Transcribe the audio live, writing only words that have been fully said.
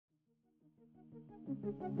Hello,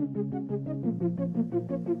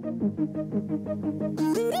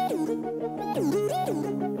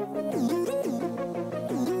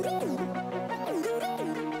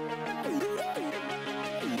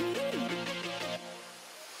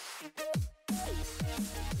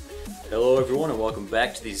 everyone, and welcome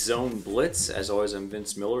back to the Zone Blitz. As always, I'm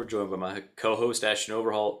Vince Miller, joined by my co-host Ashton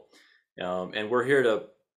Overholt, and we're here to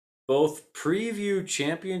both preview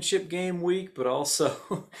championship game week, but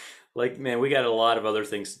also, we got a lot of other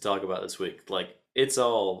things to talk about this week.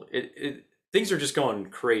 Things are just going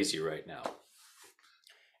crazy right now.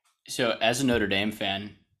 So, as a Notre Dame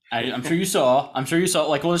fan, I'm sure you saw.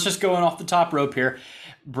 Let's just go off the top rope here.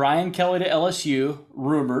 Brian Kelly to LSU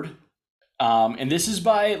rumored. And this is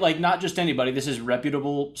by not just anybody. This is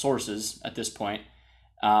reputable sources at this point.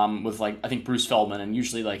 With I think Bruce Feldman, and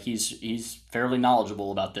usually he's fairly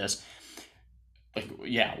knowledgeable about this.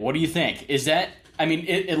 What do you think? Is that? I mean,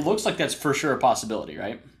 it looks like that's for sure a possibility,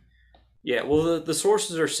 right? Yeah. Well, the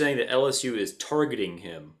sources are saying that LSU is targeting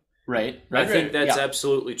him. Right. I think that's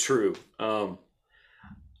absolutely true. I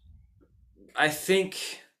think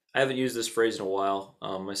I haven't used this phrase in a while.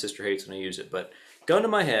 My sister hates when I use it, but. Gun to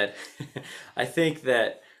my head, I think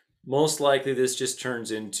that most likely this just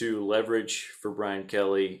turns into leverage for Brian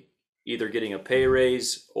Kelly, either getting a pay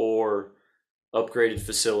raise or upgraded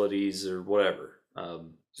facilities or whatever.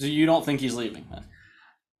 So you don't think he's leaving then?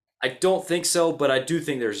 I don't think so, but I do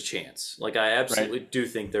think there's a chance. I absolutely do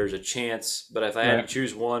think there's a chance. But if I had to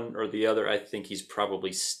choose one or the other, I think he's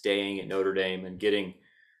probably staying at Notre Dame and getting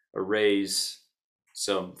a raise,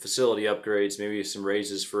 some facility upgrades, maybe some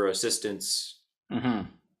raises for assistants. Mm-hmm.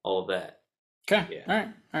 All of that. Okay. Yeah. All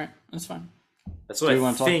right. That's fine. That's what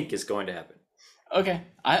I think is going to happen. Okay.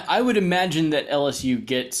 I would imagine that LSU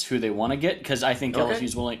gets who they want to get because I think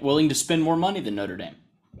LSU's willing to spend more money than Notre Dame.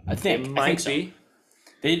 I think. It might be.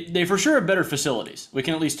 They for sure have better facilities. We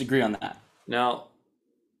can at least agree on that. Now,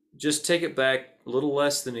 just take it back a little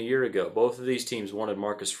less than a year ago. Both of these teams wanted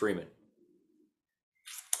Marcus Freeman.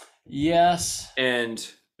 Yes. And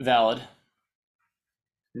valid.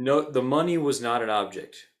 No, the money was not an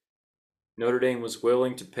object. Notre Dame was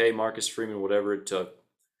willing to pay Marcus Freeman whatever it took.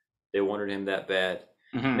 They wanted him that bad.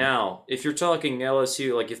 Mm-hmm. Now, if you're talking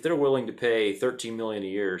LSU, if they're willing to pay $13 million a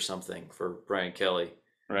year or something for Brian Kelly,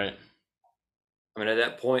 right? I mean, at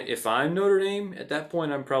that point, if I'm Notre Dame, at that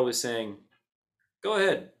point, I'm probably saying, "Go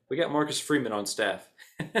ahead, we got Marcus Freeman on staff."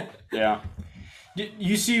 Yeah,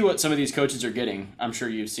 you see what some of these coaches are getting. I'm sure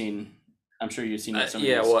you've seen what some of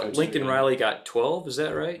these coaches Lincoln Riley got 12, is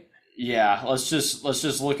that right? Yeah, let's just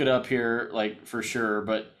look it up here, for sure.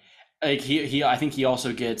 But I think he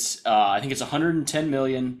also gets I think it's 110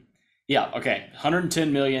 million. Yeah, okay,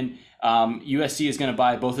 110 million. USC is going to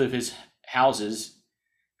buy both of his houses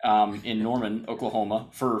in Norman, Oklahoma,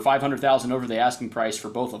 for $500,000 over the asking price for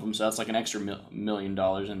both of them. So that's an extra $1 million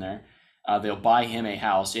in there. They'll buy him a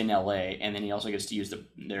house in LA, and then he also gets to use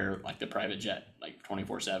their private jet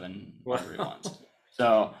 24/7 whatever he wants.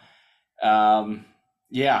 So,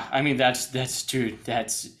 yeah, I mean that's crazy.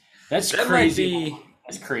 That's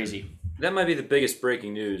crazy. That might be the biggest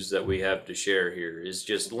breaking news that we have to share here is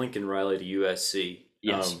just Lincoln Riley to USC.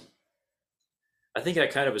 Yes. I think I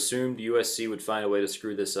kind of assumed USC would find a way to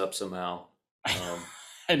screw this up somehow.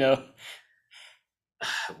 I know.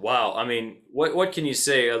 Wow. I mean, what can you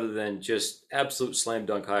say other than just absolute slam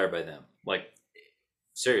dunk hire by them?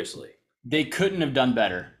 Seriously. They couldn't have done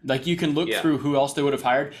better. You can look through who else they would have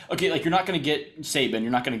hired. Okay, you're not going to get Saban.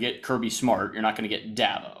 You're not going to get Kirby Smart. You're not going to get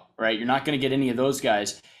Dabo, right? You're not going to get any of those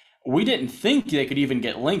guys. We didn't think they could even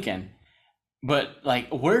get Lincoln. But,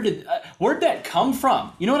 where'd that come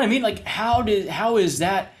from? You know what I mean? How is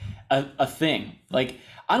that a thing?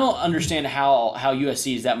 I don't understand how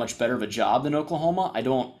USC is that much better of a job than Oklahoma. I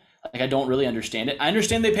don't really understand it. I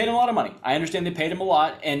understand they paid him a lot of money. I understand they paid him a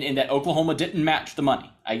lot, and that Oklahoma didn't match the money.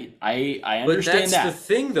 I understand that. But that's the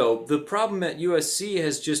thing, though. The problem at USC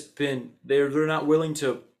has just been they're not willing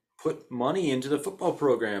to put money into the football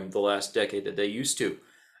program the last decade that they used to,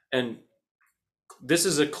 and this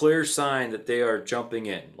is a clear sign that they are jumping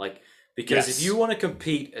in. Because if you want to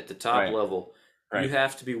compete at the top level. Right. You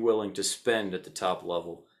have to be willing to spend at the top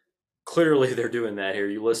level. Clearly, they're doing that here.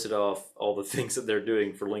 You listed off all the things that they're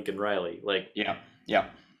doing for Lincoln Riley. Yeah.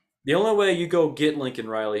 The only way you go get Lincoln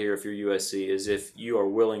Riley here if you're USC is if you are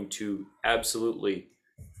willing to absolutely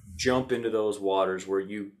jump into those waters where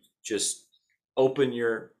you just open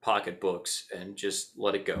your pocketbooks and just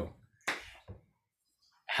let it go.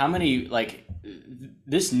 how many like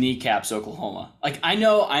this kneecaps Oklahoma. Like I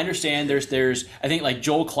understand there's I think like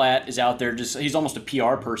Joel Klatt is out there just he's almost a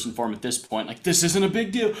PR person for him at this point. Like this isn't a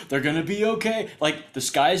big deal. They're gonna be okay. Like the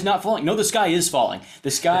sky is not falling. No, the sky is falling.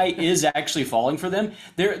 The sky is actually falling for them.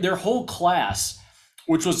 Their whole class,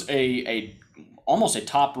 which was a almost a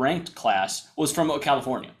top ranked class, was from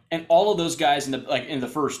California, and all of those guys in the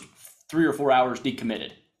first 3 or 4 hours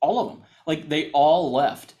decommitted. All of them. Like they all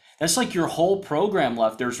left. That's like your whole program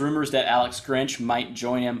left. There's rumors that Alex Grinch might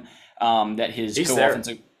join him. That his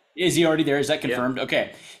co-offensive is he already there? Is that confirmed? Yeah.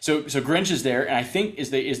 Okay, so Grinch is there, and I think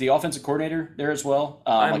is the offensive coordinator there as well.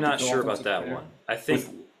 I'm like not sure about that one. I think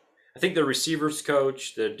the receivers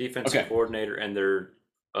coach, the defensive coordinator, and their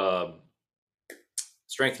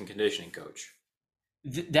strength and conditioning coach.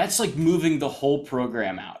 That's like moving the whole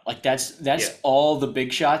program out. Like that's all the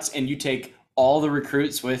big shots, and you take all the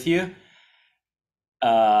recruits with you.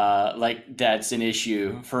 Like that's an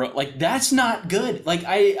issue for like that's not good. Like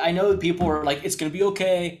I know people are like it's gonna be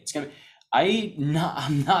okay.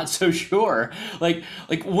 I'm not so sure. Like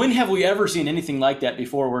when have we ever seen anything like that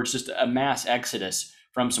before where it's just a mass exodus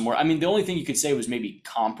from somewhere? I mean, the only thing you could say was maybe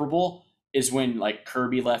comparable is when like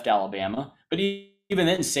Kirby left Alabama, but even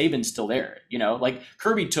then Saban's still there. You know, like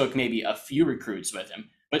Kirby took maybe a few recruits with him,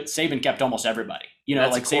 but Saban kept almost everybody. You know,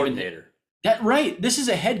 that's like a coordinator. That right. This is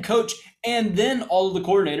a head coach, and then all of the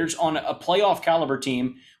coordinators on a playoff caliber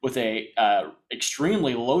team with a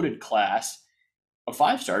extremely loaded class of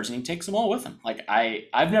 5 stars, and he takes them all with him. Like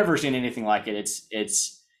I've never seen anything like it.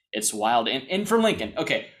 It's wild. And for Lincoln,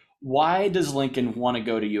 okay, why does Lincoln want to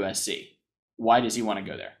go to USC? Why does he want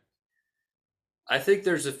to go there? I think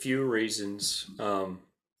there's a few reasons. To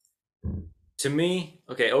me,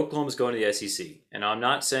 okay, Oklahoma's going to the SEC, and I'm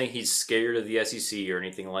not saying he's scared of the SEC or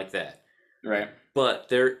anything like that. Right.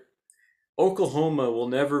 But Oklahoma will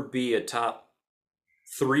never be a top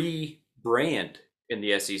 3 brand in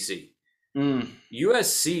the SEC.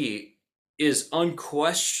 USC is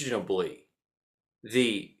unquestionably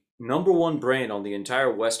the number 1 brand on the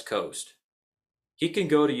entire West Coast. He can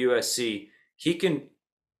go to USC. He can,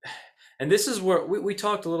 and this is where we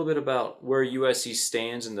talked a little bit about where USC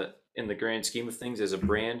stands in the grand scheme of things as a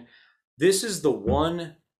brand. This is the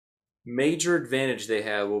one major advantage they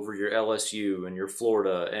have over your LSU and your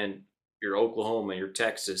Florida and your Oklahoma, your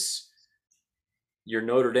Texas, your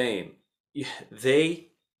Notre Dame.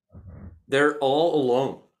 They're all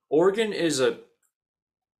alone. Oregon is a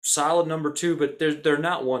solid number 2, but they're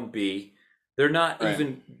not 1B. They're not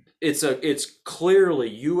even. It's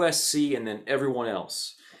clearly USC and then everyone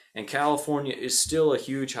else. And California is still a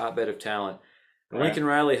huge hotbed of talent. Lincoln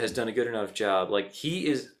Riley has done a good enough job. Like he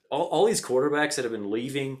is all these quarterbacks that have been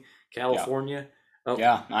leaving California.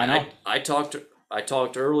 Yeah, I know. I talked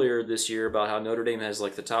earlier this year about how Notre Dame has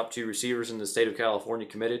like the top 2 receivers in the state of California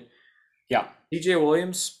committed. Yeah. DJ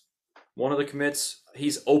Williams, one of the commits,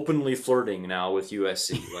 he's openly flirting now with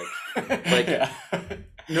USC. Like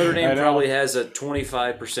Notre Dame probably has a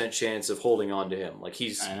 25% chance of holding on to him. Like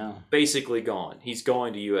he's basically gone. He's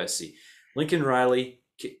going to USC. Lincoln Riley,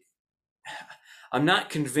 I'm not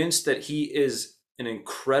convinced that he is an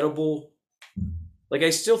incredible. Like I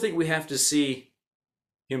still think we have to see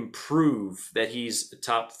him prove that he's a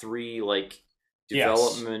top 3 like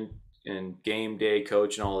development and game day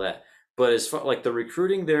coach and all that. But as far like the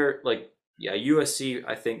recruiting there, like USC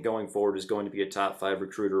I think going forward is going to be a top 5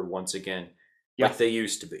 recruiter once again, like they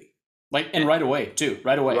used to be. Like and right away too,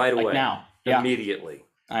 right away, like now, immediately.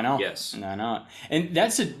 I know. Yes, I know, and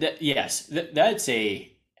that's a.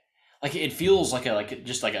 Like it feels like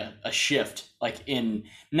a shift, like in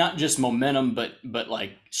not just momentum, but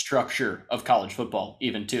like structure of college football,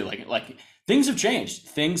 even too. Like things have changed.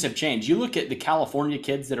 You look at the California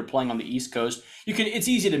kids that are playing on the East Coast. It's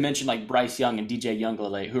easy to mention like Bryce Young and DJ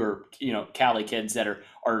Younglele, who are Cali kids that are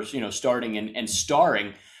starting and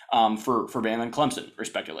starring for Bama and Clemson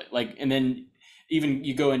respectively. Like and then even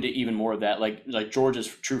you go into even more of that, like Georgia's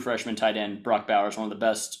true freshman tight end Brock Bowers, one of the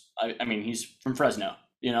best. I mean, he's from Fresno.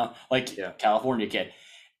 California kid.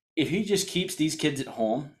 If he just keeps these kids at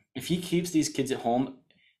home,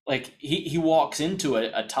 like he walks into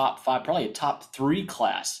a top 5, probably a top 3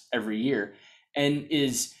 class every year, and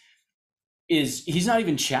is he's not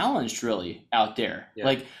even challenged really out there.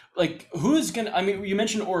 Yeah. Like who's gonna? I mean, you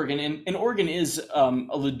mentioned Oregon, and Oregon is a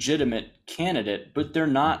legitimate candidate, but they're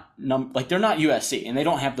not they're not USC, and they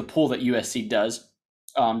don't have the pull that USC does.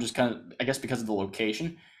 Just kind of I guess because of the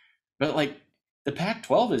location, but like. The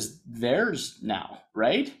Pac-12 is theirs now,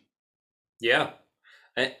 right? Yeah.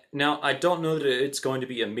 Now, I don't know that it's going to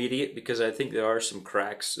be immediate because I think there are some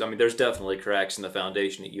cracks. I mean, there's definitely cracks in the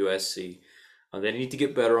foundation at USC. They need to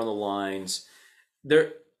get better on the lines.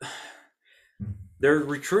 their their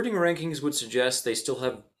recruiting rankings would suggest they still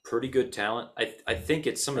have pretty good talent. I think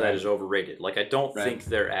it's some of that is overrated. Like I don't think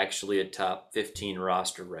they're actually a top 15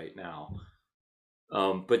 roster right now.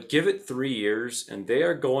 But give it 3 years, and they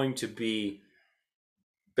are going to be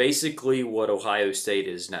basically what Ohio State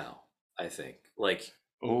is now. I think. Like,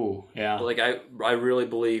 oh yeah, like I really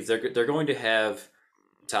believe they're going to have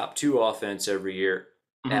top 2 offense every year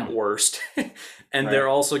at worst, and they're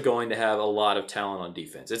also going to have a lot of talent on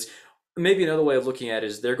defense. It's maybe another way of looking at it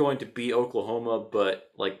is they're going to be Oklahoma,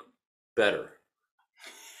 but like better,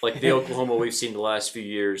 like the Oklahoma we've seen the last few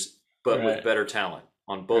years, but with better talent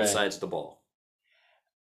on both sides of the ball.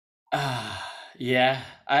 Yeah,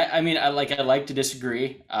 I mean, I like to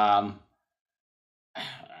disagree. No,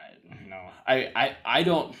 I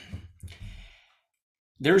don't.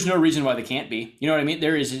 There's no reason why they can't be. You know what I mean?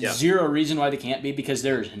 There is zero reason why they can't be, because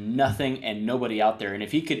there is nothing and nobody out there. And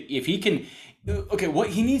if he can, okay, what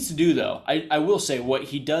he needs to do though, I will say what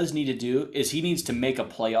he does need to do is he needs to make a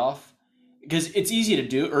playoff, because it's easy to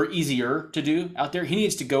do, or easier to do out there. He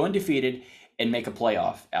needs to go undefeated and make a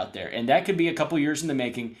playoff out there. And that could be a couple years in the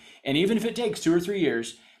making. And even if it takes 2 or 3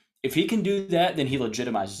 years, if he can do that, then he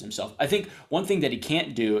legitimizes himself. I think one thing that he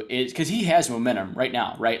can't do is, because he has momentum right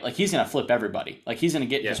now, right? Like he's going to flip everybody. Like he's going to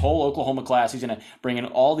get his whole Oklahoma class. He's going to bring in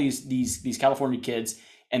all these California kids,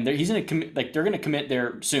 and he's going to commit. Like they're going to commit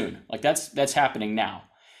there soon. Like that's happening now,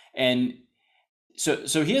 and so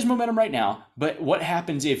he has momentum right now. But what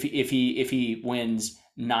happens if he wins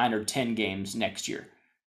 9 or 10 games next year,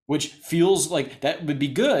 which feels like that would be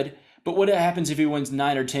good? But what happens if he wins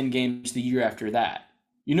 9 or 10 games the year after that?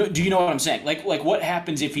 Do you know what I'm saying? Like what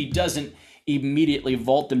happens if he doesn't immediately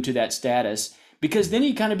vault them to that status? Because then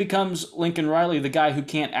he kind of becomes Lincoln Riley, the guy who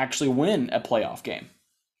can't actually win a playoff game,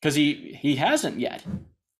 because he hasn't yet.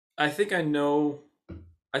 I think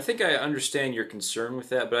I understand your concern with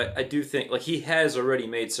that, but I do think like he has already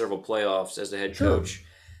made several playoffs as a head coach,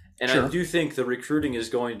 and I do think the recruiting is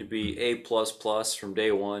going to be A++ from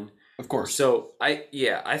day one. Of course. So I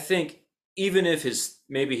think even if his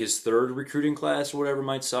 3rd recruiting class or whatever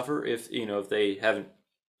might suffer, if they haven't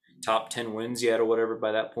top 10 wins yet or whatever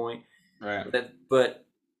by that point, right? But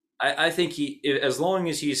I think as long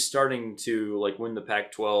as he's starting to like win the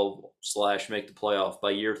Pac-12 / make the playoff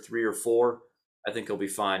by year 3 or 4, I think he'll be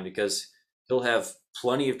fine, because he'll have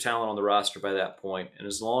plenty of talent on the roster by that point, and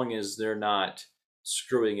as long as they're not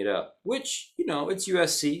screwing it up, which it's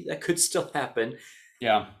USC, that could still happen.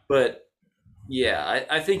 Yeah, but. Yeah,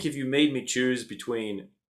 I think if you made me decide,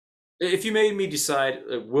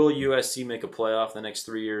 will USC make a playoff the next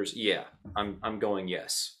 3 years? Yeah, I'm going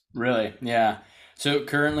yes. Really? Yeah. So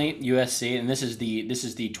currently USC, and this is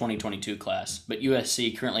the 2022 class, but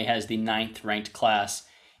USC currently has the 9th ranked class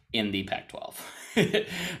in the Pac-12.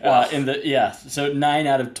 Wow. So 9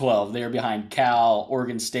 out of 12. They are behind Cal,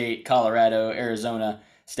 Oregon State, Colorado, Arizona,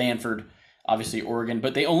 Stanford. Obviously Oregon,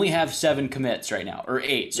 but they only have 7 commits right now, or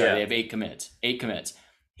 8. Sorry, they have 8 commits. 8 commits.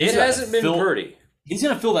 It hasn't been pretty. He's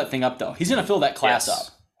going to fill that thing up, though. He's going to fill that class up.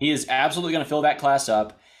 He is absolutely going to fill that class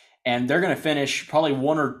up, and they're going to finish probably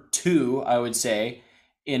 1 or 2, I would say,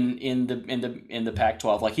 in the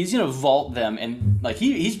Pac-12. Like he's going to vault them, and like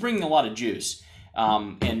he's bringing a lot of juice,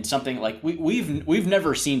 and something like we've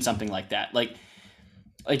never seen something like that. Like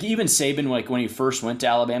even Saban, like when he first went to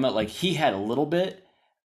Alabama, like he had a little bit.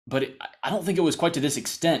 But I don't think it was quite to this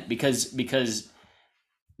extent, because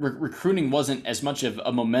recruiting wasn't as much of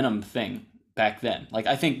a momentum thing back then. Like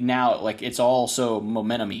I think now, like it's all so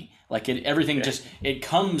momentum-y. Like everything just it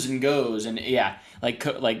comes and goes, and like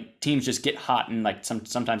teams just get hot, and like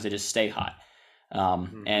sometimes they just stay hot.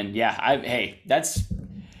 And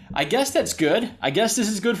I guess that's good. I guess this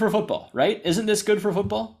is good for football, right? Isn't this good for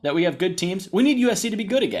football that we have good teams? We need USC to be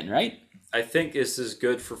good again, right? I think this is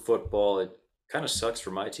good for football. It kind of sucks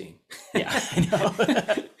for my team. Yeah,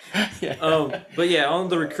 I know. But yeah, on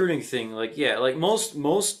the recruiting thing, like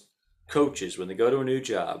most coaches, when they go to a new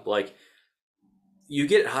job, like you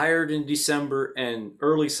get hired in December, and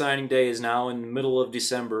early signing day is now in the middle of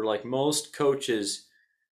December. Like most coaches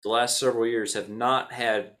the last several years have not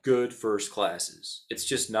had good first classes. It's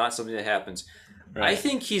just not something that happens. Right. I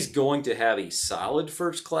think he's going to have a solid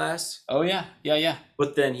first class. Oh yeah.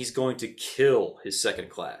 But then he's going to kill his second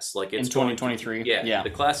class, like in 2023. Yeah, the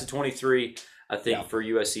class of 23, I think for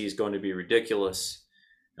USC is going to be ridiculous.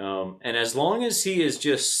 And as long as he is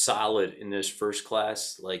just solid in this first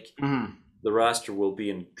class, like the roster will be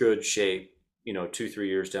in good shape, 2-3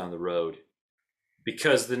 years down the road,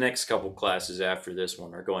 because the next couple classes after this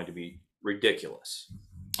one are going to be ridiculous.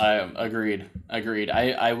 Agreed.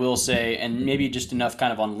 I will say, and maybe just enough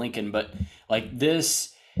kind of on Lincoln, but like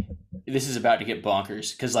this this is about to get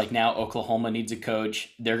bonkers because like now Oklahoma needs a coach.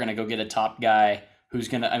 They're gonna go get a top guy who's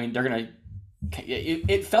gonna. I mean, they're gonna.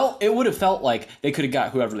 It would have felt like they could have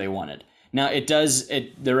got whoever they wanted. Now it does.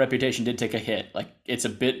 Their reputation did take a hit. Like it's a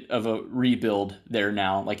bit of a rebuild there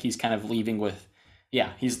now. Like he's kind of leaving with,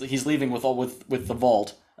 he's leaving with the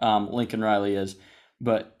vault. Lincoln Riley is,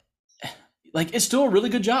 but like it's still a really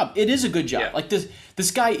good job. It is a good job. Yeah. Like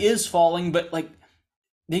this guy is falling, but like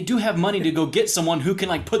they do have money to go get someone who can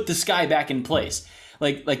like put this guy back in place.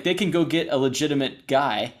 Like they can go get a legitimate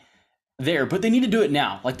guy there, but they need to do it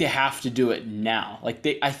now. Like they have to do it now. Like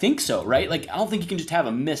I think so, right? Like I don't think you can just have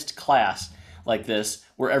a missed class like this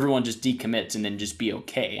where everyone just decommits and then just be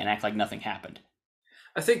okay and act like nothing happened.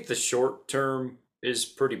 I think the short term is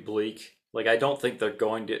pretty bleak. Like I don't think they're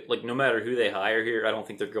going to, like, no matter who they hire here, I don't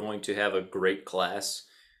think they're going to have a great class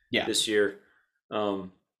this year.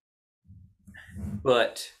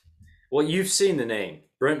 But well, you've seen the name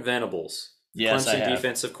Brent Venables, yes, Clemson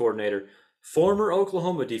defensive coordinator. Former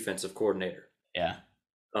Oklahoma defensive coordinator. Yeah.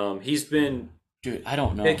 He's been I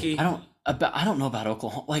don't know. picky. I don't know about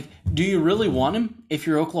Oklahoma. Like, do you really want him if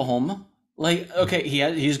you're Oklahoma? Like, okay,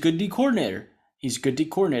 he's a good D coordinator. He's a good D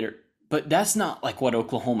coordinator, but that's not like what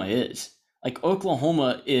Oklahoma is. Like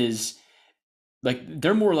Oklahoma is like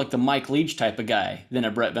they're more like the Mike Leach type of guy than a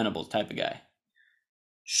Brett Venables type of guy.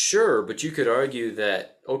 Sure, but you could argue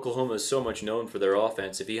that Oklahoma is so much known for their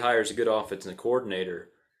offense. If he hires a good offensive coordinator,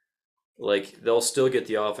 like they'll still get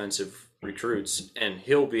the offensive recruits, and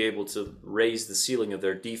he'll be able to raise the ceiling of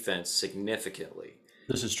their defense significantly.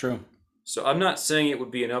 This is true. So I'm not saying it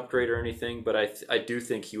would be an upgrade or anything, but I do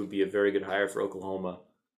think he would be a very good hire for Oklahoma.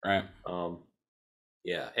 Right.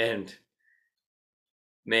 Yeah, and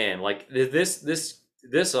man, like this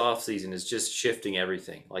offseason is just shifting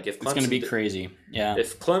everything. Like if Clemson, it's going to be crazy. Yeah.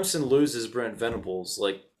 If Clemson loses Brent Venables,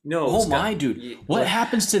 like. No. Oh my dude. What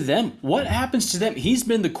happens to them? What happens to them? He's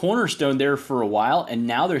been the cornerstone there for a while, and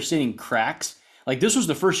now they're seeing cracks. Like this was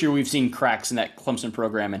the first year we've seen cracks in that Clemson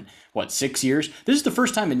program in 6 years? This is the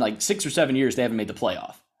first time in like 6 or 7 years they haven't made the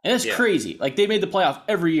playoff. And that's crazy. Like they made the playoff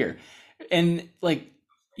every year. And like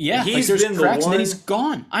he's like, been cracks the one, and then he's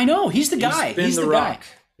gone. I know, he's the guy. He's the rock. Guy.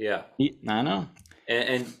 Yeah. I know.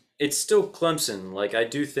 And it's still Clemson. Like I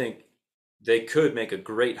do think they could make a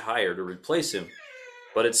great hire to replace him.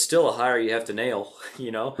 But it's still a hire you have to nail,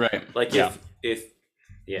 you know? Right. Like if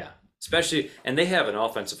especially, and they have an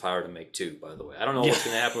offensive hire to make too, by the way. I don't know what's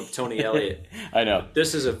going to happen with Tony Elliott. I know.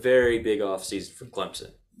 This is a very big offseason for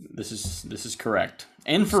Clemson. This is correct.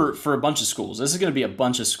 And for a bunch of schools. This is going to be a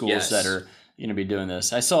bunch of schools that are going to be doing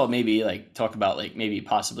this. I saw maybe talk about maybe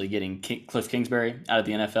possibly getting Cliff Kingsbury out of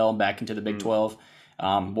the NFL back into the Big 12.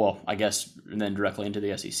 Well, I guess and then directly into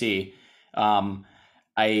the SEC.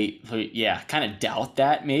 I kind of doubt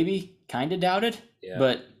that, maybe kind of doubt it,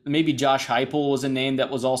 but maybe Josh Heupel was a name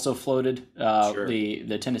that was also floated,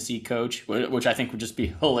 the Tennessee coach, which I think would just be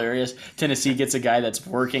hilarious. Tennessee gets a guy that's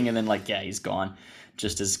working and then he's gone,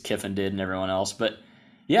 just as Kiffin did and everyone else. But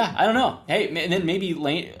yeah, I don't know. Hey, and then maybe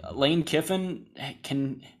Lane Kiffin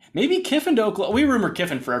maybe Kiffin to Oklahoma. We rumor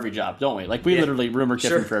Kiffin for every job, don't we? Like we literally rumor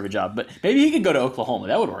Kiffin for every job, but maybe he could go to Oklahoma.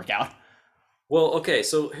 That would work out. Well, okay,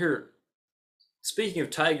 so here. Speaking of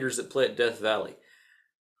Tigers that play at Death Valley,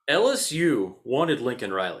 LSU wanted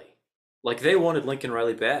Lincoln Riley. Like, they wanted Lincoln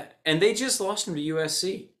Riley bad. And they just lost him to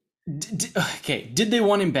USC. Did they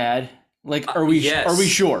want him bad? Like, are we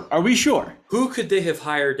sure? Are we sure? Who could they have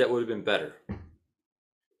hired that would have been better?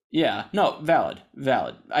 Yeah, no, valid.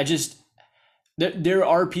 I just, there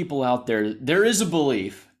are people out there. There is a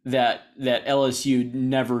belief that LSU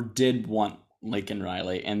never did want Lincoln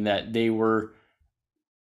Riley and that they were...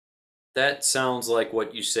 That sounds like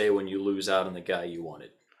what you say when you lose out on the guy you wanted.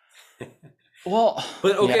 Well,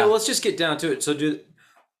 but okay, well, let's just get down to it. So do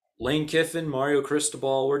Lane Kiffin, Mario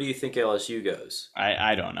Cristobal, where do you think LSU goes?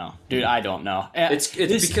 I don't know. Dude, I don't know. It's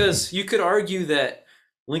because you could argue that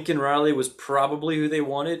Lincoln Riley was probably who they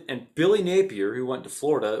wanted, and Billy Napier, who went to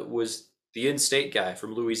Florida, was the in-state guy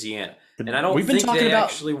from Louisiana. And I don't think they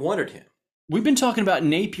actually wanted him. We've been talking about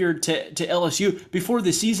Napier to LSU before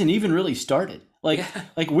the season even really started.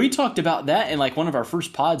 Like we talked about that in one of our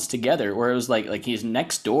first pods together, where it was like he's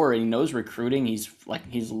next door and he knows recruiting. He's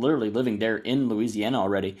literally living there in Louisiana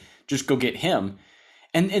already. Just go get him,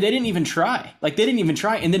 and they didn't even try.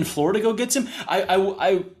 And then Florida go gets him.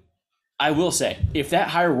 I will say, if that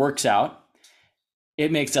hire works out,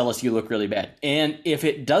 it makes LSU look really bad. And if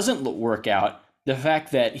it doesn't work out, the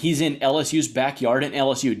fact that he's in LSU's backyard and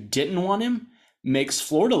LSU didn't want him makes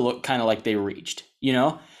Florida look kind of like they reached, you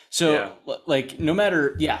know. So no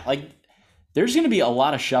matter, there's going to be a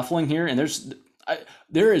lot of shuffling here, and there's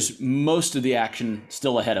there is most of the action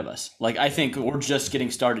still ahead of us. Like, I think we're just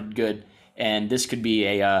getting started good, and this could be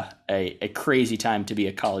a crazy time to be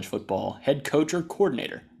a college football head coach or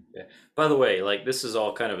coordinator. Yeah. By the way, like, this is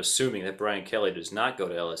all kind of assuming that Brian Kelly does not go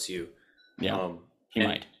to LSU. Yeah, he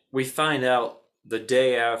might. We find out the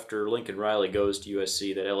day after Lincoln Riley goes to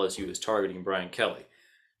USC that LSU is targeting Brian Kelly.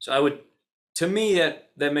 So to me,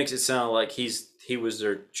 that makes it sound like he was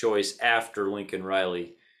their choice after Lincoln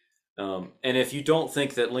Riley. And if you don't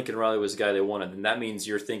think that Lincoln Riley was the guy they wanted, then that means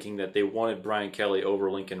you're thinking that they wanted Brian Kelly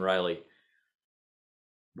over Lincoln Riley,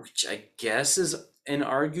 which I guess is an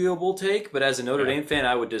arguable take. But as a Notre Dame fan,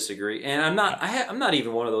 I would disagree. And I'm not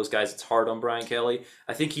even one of those guys that's hard on Brian Kelly.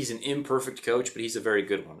 I think he's an imperfect coach, but he's a very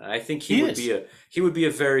good one. And I think he would be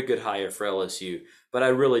a very good hire for LSU. But I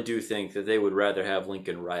really do think that they would rather have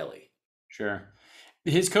Lincoln Riley. Sure.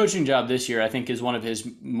 His coaching job this year, I think, is one of his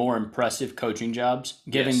more impressive coaching jobs,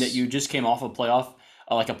 given that you just came off a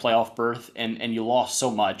playoff berth, and you lost so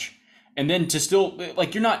much. And then to still,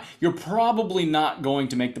 like, you're probably not going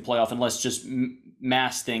to make the playoff unless just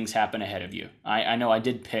mass things happen ahead of you. I know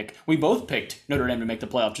we both picked Notre Dame to make the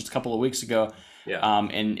playoff just a couple of weeks ago. Yeah.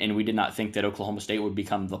 And we did not think that Oklahoma State would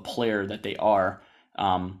become the player that they are.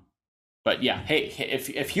 But yeah, hey,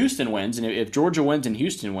 if Houston wins, and if Georgia wins and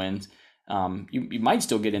Houston wins, you might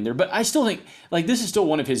still get in there. But I still think, like, this is still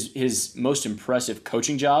one of his most impressive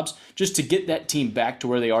coaching jobs, just to get that team back to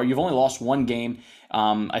where they are. You've only lost one game.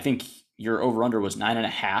 I think your over-under was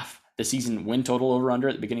 9.5. The season win total over-under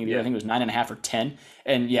at the beginning of the year, I think it was 9.5 or 10.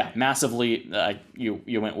 And yeah, massively,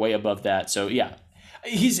 you went way above that. So yeah,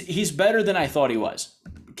 he's better than I thought he was,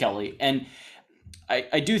 Kelly. And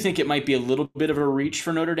I do think it might be a little bit of a reach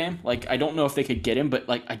for Notre Dame. Like, I don't know if they could get him, but,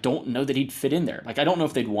 like, I don't know that he'd fit in there. Like, I don't know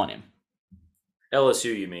if they'd want him.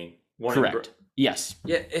 LSU, you mean? Correct. Yes.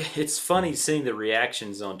 Yeah, it's funny seeing the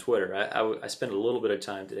reactions on Twitter. I spent a little bit of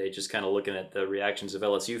time today just kind of looking at the reactions of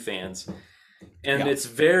LSU fans, and it's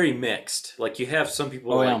very mixed. Like, you have some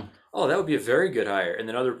people like, oh, that would be a very good hire, and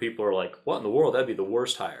then other people are like, what in the world? That'd be the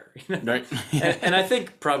worst hire. Right. and I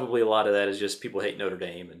think probably a lot of that is just people hate Notre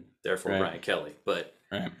Dame and therefore Brian Kelly. But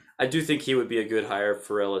I do think he would be a good hire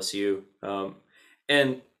for LSU.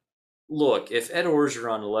 And look, if Ed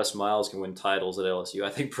Orgeron and Les Miles can win titles at LSU, I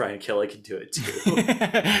think Brian Kelly can do it too.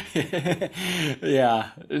 Yeah.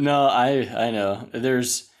 No, I know.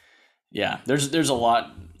 There's a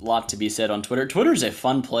lot to be said on Twitter. Twitter's a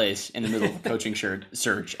fun place in the middle of a coaching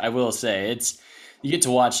search. I will say you get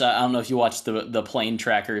to watch. I don't know if you watch the plane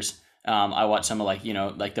trackers. I watch some of, like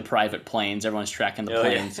the private planes. Everyone's tracking the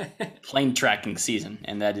planes. Yeah. Plane tracking season,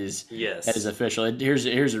 and that is official. Here's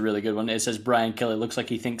a really good one. It says Brian Kelly looks like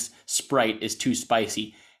he thinks Sprite is too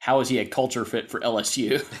spicy. How is he a culture fit for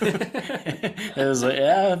LSU? It was like,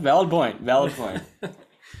 yeah, valid point.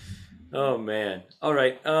 Oh man. All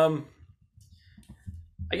right. I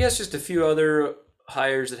guess just a few other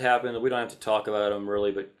hires that happened. We don't have to talk about them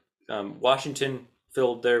really, but Washington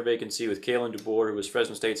filled their vacancy with Kalen DeBoer, who was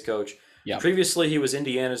Fresno State's coach. Yeah. Previously, he was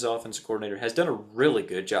Indiana's offensive coordinator. Has done a really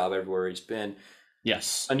good job everywhere he's been.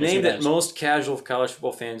 Yes. A name that most casual college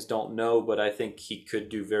football fans don't know, but I think he could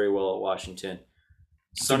do very well at Washington.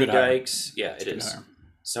 Sonny Dykes. Yeah, it is.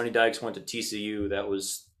 Sonny Dykes went to TCU. That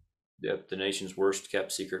was the nation's worst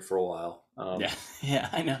kept secret for a while. Yeah,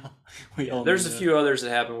 I know. There's a few others that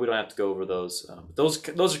happened. We don't have to go over those. Those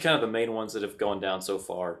are kind of the main ones that have gone down so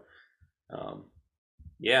far.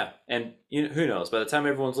 Yeah, and who knows? By the time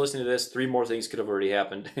everyone's listening to this, 3 more things could have already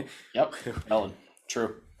happened. Yep, valid.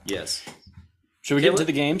 True. Yes. Should we get into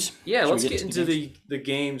the games? Yeah, let's get into the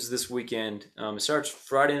games this weekend. It starts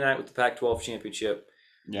Friday night with the Pac-12 championship.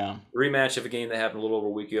 Yeah. Rematch of a game that happened a little over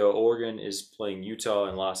a week ago. Oregon is playing Utah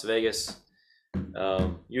in Las Vegas.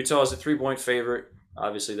 Utah is a 3-point favorite.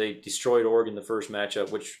 Obviously, they destroyed Oregon the first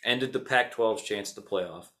matchup, which ended the Pac-12's chance at the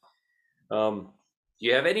playoff. Do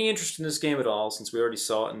you have any interest in this game at all, since we already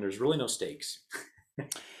saw it and there's really no stakes?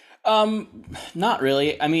 Not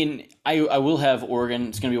really. I mean, I will have Oregon.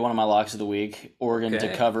 It's going to be one of my locks of the week. Oregon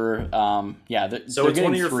to cover. So it's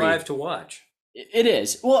one of your 5 to watch. It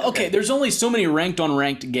is. Well, okay. There's only so many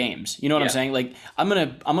ranked games. You know what I'm saying? Like, I'm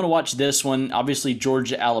gonna watch this one. Obviously,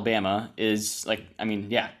 Georgia Alabama is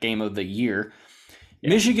game of the year. Yeah.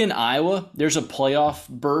 Michigan Iowa. There's a playoff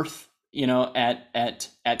berth,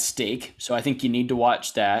 at stake. So I think you need to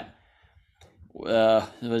watch that. What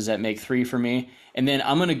does that make 3 for me? And then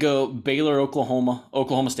I'm gonna go Baylor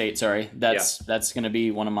Oklahoma State. Sorry, that's gonna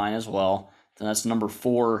be one of mine as well. And that's number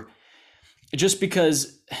 4. Just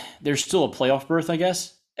because there's still a playoff berth, I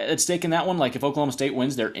guess, at stake in that one. Like, if Oklahoma State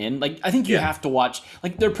wins, they're in. Like, I think you have to watch.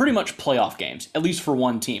 Like, they're pretty much playoff games, at least for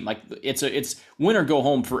one team. Like, it's win or go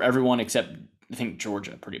home for everyone except think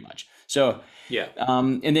Georgia pretty much. So yeah.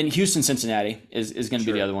 And then Houston, Cincinnati is going to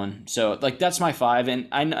be the other one. So like that's my 5, and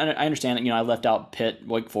I understand that I left out Pitt,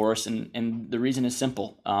 Wake Forest, and the reason is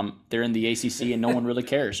simple. They're in the ACC and no one really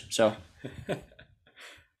cares. So.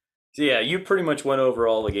 So yeah, you pretty much went over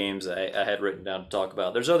all the games I had written down to talk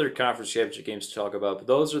about. There's other conference championship games to talk about, but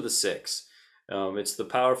those are the 6. It's the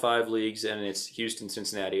Power 5 leagues, and it's Houston,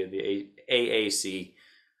 Cincinnati, and the AAC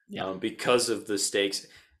because of the stakes.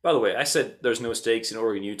 By the way, I said there's no stakes in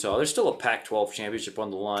Oregon, Utah. There's still a Pac-12 championship on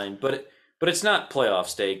the line, but it's not playoff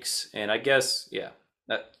stakes. And I guess,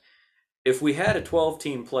 if we had a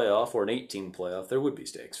 12-team playoff or an 8-team playoff, there would be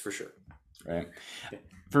stakes for sure. Right.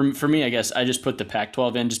 For me, I guess I just put the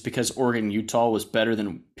Pac-12 in just because Oregon, Utah was better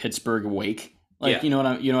than Pittsburgh, Wake. Like, you know what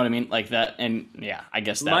I mean? Like that. And I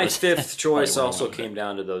guess that my was, 5th choice also came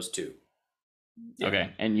down to those 2. Yeah. Okay.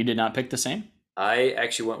 And you did not pick the same? I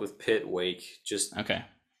actually went with Pitt, Wake, just okay,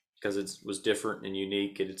 because it was different and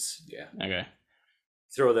unique, and it's okay.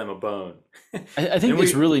 Throw them a bone. I think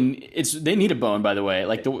they need a bone, by the way.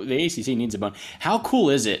 Like the ACC needs a bone. How cool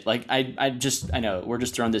is it? Like I know we're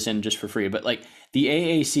just throwing this in just for free, but like the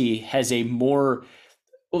AAC has a more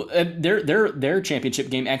their championship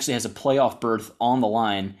game actually has a playoff berth on the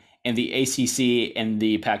line, and the ACC and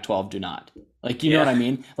the Pac-12 do not. Like you know what I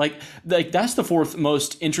mean? Like that's the 4th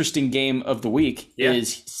most interesting game of the week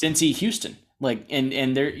is Cincy Houston. Like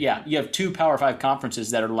and there you have 2 Power 5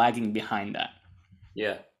 conferences that are lagging behind that.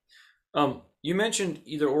 Yeah. You mentioned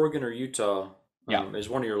either Oregon or Utah as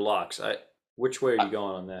one of your locks. Which way are you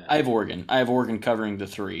going on that? I have Oregon covering the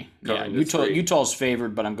 3. Utah's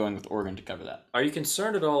favored, but I'm going with Oregon to cover that. Are you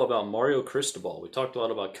concerned at all about Mario Cristobal? We talked a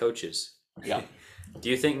lot about coaches. Yeah.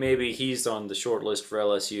 Do you think maybe he's on the short list for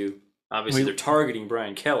LSU? Obviously, they're targeting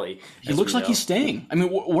Brian Kelly. He looks like he's staying. I mean,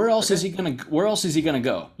 where else is he gonna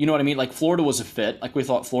go? You know what I mean? Like Florida was a fit. Like we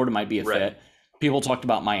thought Florida might be a fit. People talked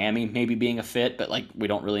about Miami maybe being a fit, but like we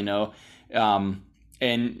don't really know.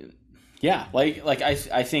 And yeah,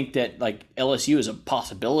 I think that like LSU is a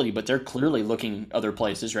possibility, but they're clearly looking other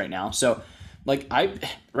places right now. So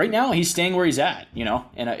right now he's staying where he's at, in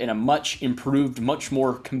a much improved, much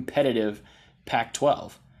more competitive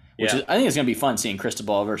Pac-12. Which is, I think it's going to be fun seeing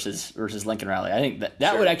Cristobal versus Lincoln Riley. I think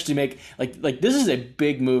that would actually make like this is a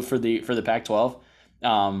big move for the Pac-12.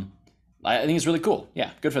 I think it's really cool.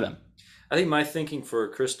 Yeah, good for them. I think my thinking for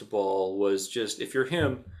Cristobal was just if you're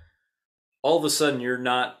him, all of a sudden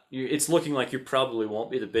it's looking like you probably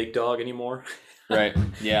won't be the big dog anymore. Right.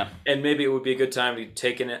 Yeah. And maybe it would be a good time to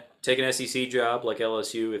take an SEC job like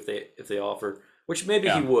LSU if they offer, which maybe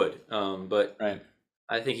he would. But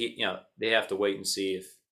I think they have to wait and see if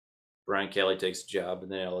Brian Kelly takes a job,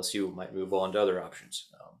 and then LSU might move on to other options.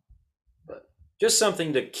 But just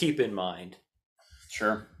something to keep in mind.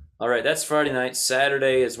 Sure. All right, that's Friday night.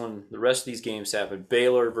 Saturday is when the rest of these games happen.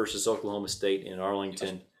 Baylor versus Oklahoma State in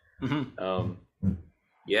Arlington. Mm-hmm.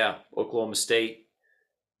 Oklahoma State.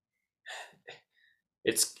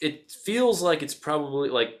 It feels like it's probably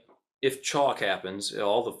like if chalk happens,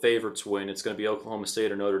 all the favorites win. It's going to be Oklahoma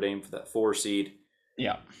State or Notre Dame for that 4 seed.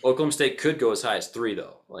 Yeah. Oklahoma State could go as high as 3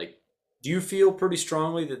 though. Like, do you feel pretty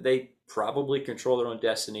strongly that they probably control their own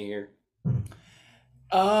destiny here?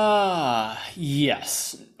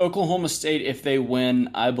 Yes. Oklahoma State, if they win,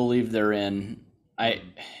 I believe they're in.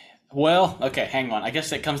 Okay, hang on. I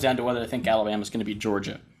guess it comes down to whether I think Alabama's going to beat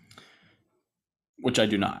Georgia, which I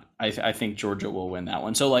do not. I think Georgia will win that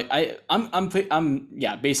one. So like I'm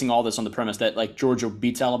basing all this on the premise that like Georgia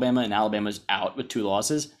beats Alabama and Alabama's out with 2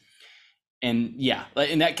 losses. And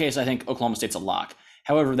in that case, I think Oklahoma State's a lock.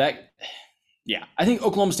 However, I think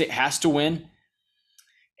Oklahoma State has to win.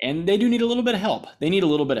 And they do need a little bit of help.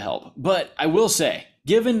 But I will say,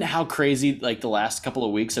 given how crazy like the last couple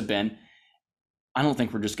of weeks have been, I don't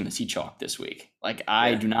think we're just going to see chalk this week. Like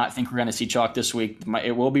I do not think we're going to see chalk this week.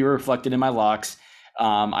 It will be reflected in my locks.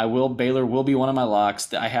 Baylor will be one of my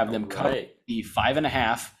locks. I have them cut the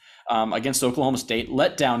 5.5 against Oklahoma State.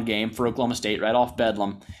 Letdown game for Oklahoma State right off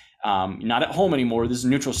Bedlam. Not at home anymore. This is a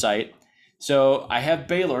neutral site. So I have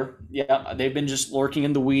Baylor. Yeah, they've been just lurking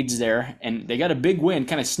in the weeds there, and they got a big win,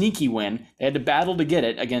 kind of sneaky win. They had to battle to get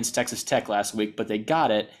it against Texas Tech last week, but they got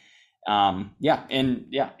it. And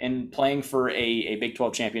playing for a Big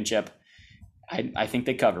 12 championship, I think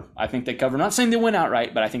they cover. I'm not saying they win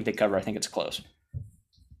outright, but I think they cover. I think it's close.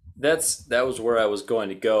 That was where I was going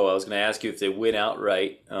to go. I was going to ask you if they win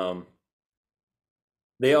outright.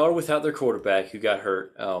 They are without their quarterback who got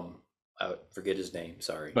hurt. I forget his name.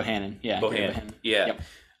 Sorry. Bohannon. Yeah. Bohannon. Yeah.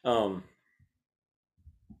 Yep.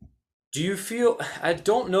 Do you feel? I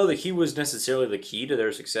don't know that he was necessarily the key to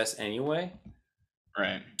their success anyway.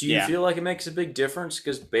 Right. Do you feel like it makes a big difference?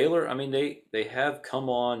 Because Baylor, I mean, they have come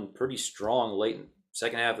on pretty strong late in the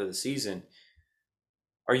second half of the season.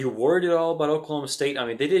 Are you worried at all about Oklahoma State? I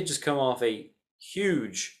mean, they did just come off a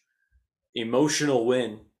huge emotional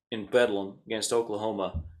win in Bedlam against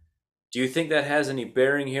Oklahoma. Do you think that has any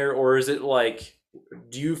bearing here, or is it like,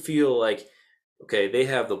 do you feel like, okay, they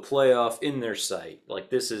have the playoff in their sight? Like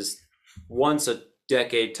this is once a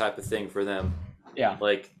decade type of thing for them. Yeah.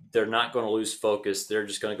 Like they're not going to lose focus. They're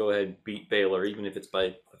just going to go ahead and beat Baylor, even if it's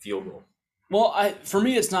by a field goal. Well, for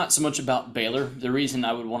me, it's not so much about Baylor. The reason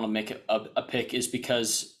I would want to make a pick is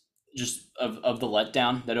because just of the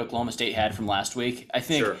letdown that Oklahoma State had from last week. I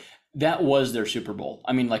think that was their Super Bowl.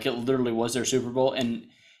 I mean, like it literally was their Super Bowl, and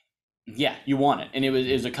yeah, you won it. And it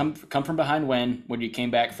was a come from behind win when you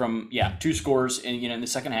came back from 2 scores in the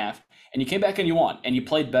second half, and you came back and you won, and you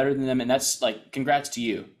played better than them, and that's like congrats to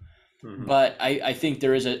you. Mm-hmm. But I think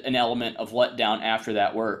there is an element of letdown after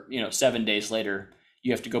that, where 7 days later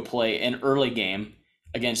you have to go play an early game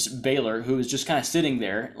against Baylor, who is just kind of sitting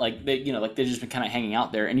there, like they've just been kind of hanging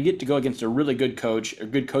out there, and you get to go against a really good coach, a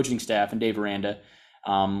good coaching staff, and Dave Aranda.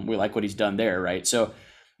 We like what he's done there, right? So,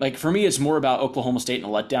 like for me, it's more about Oklahoma State in a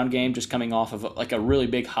letdown game, just coming off of like a really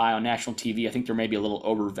big high on national TV. I think they're maybe a little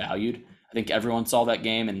overvalued. I think everyone saw that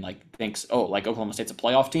game and like thinks, oh, like Oklahoma State's a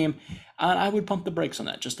playoff team. And I would pump the brakes on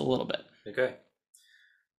that just a little bit. Okay.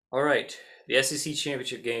 All right. The SEC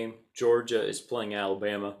championship game, Georgia is playing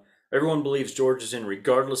Alabama. Everyone believes Georgia's in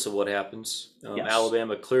regardless of what happens. Yes.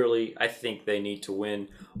 Alabama, clearly, I think they need to win,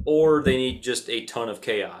 or they need just a ton of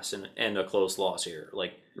chaos and a close loss here.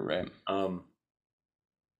 Like, right.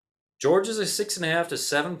 Georgia's a 6.5 to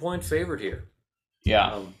 7 point favorite here.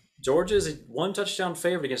 Yeah. Georgia's a 1 touchdown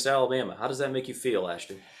favorite against Alabama. How does that make you feel,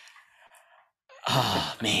 Ashton?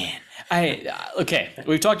 Oh man, okay.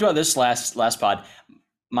 We've talked about this last pod.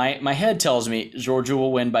 My head tells me Georgia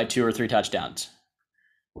will win by 2 or 3 touchdowns,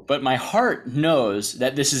 but my heart knows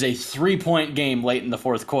that this is a 3-point game late in the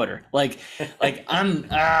fourth quarter. Like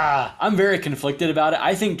I'm very conflicted about it.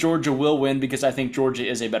 I think Georgia will win because I think Georgia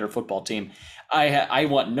is a better football team. I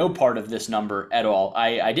want no part of this number at all.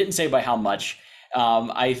 I didn't say by how much.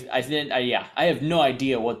 I have no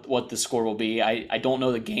idea what the score will be. I don't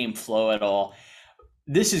know the game flow at all.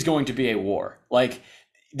 This is going to be a war. Like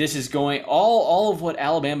this is going all of what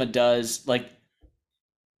Alabama does. Like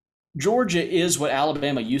Georgia is what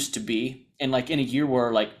Alabama used to be. And like in a year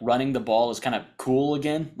where like running the ball is kind of cool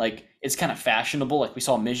again, like it's kind of fashionable. Like we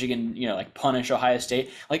saw Michigan, like punish Ohio State.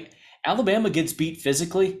 Like Alabama gets beat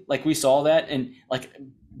physically. Like we saw that, and like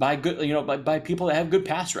by good, by people that have good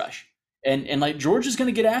pass rush. And like Georgia's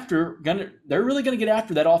going to get after, they're really going to get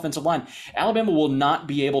after that offensive line. Alabama will not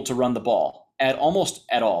be able to run the ball almost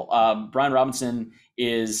at all. Brian Robinson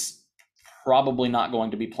is probably not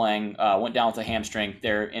going to be playing. Went down with a hamstring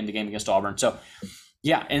there in the game against Auburn. So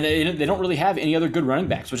yeah, and they don't really have any other good running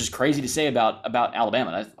backs, which is crazy to say about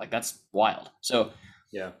Alabama. That's wild. So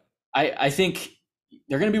yeah, I think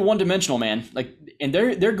they're going to be one-dimensional, man. Like, and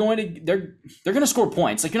they're going to score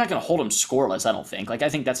points. Like, you're not going to hold them scoreless, I don't think. Like, I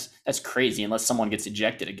think that's crazy unless someone gets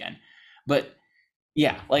ejected again. But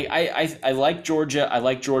yeah, like I like Georgia. I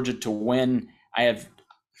like Georgia to win.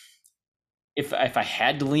 If I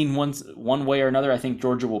had to lean one way or another, I think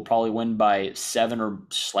Georgia will probably win by 7 or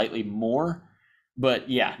slightly more. But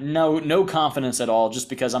yeah, no confidence at all, just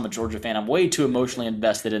because I'm a Georgia fan. I'm way too emotionally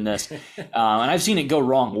invested in this. And I've seen it go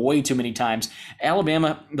wrong way too many times.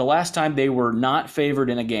 Alabama, the last time they were not favored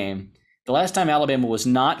in a game, the last time Alabama was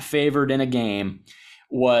not favored in a game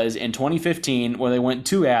was in 2015, where they went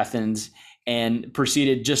to Athens and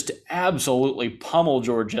proceeded just to absolutely pummel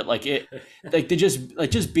Georgia. They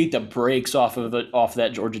just beat the brakes off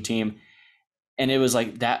that Georgia team. And it was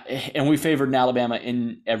like that, and we favored Alabama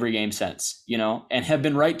in every game since, and have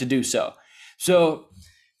been right to do so. So,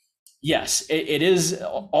 yes, it is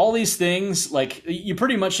all these things. Like you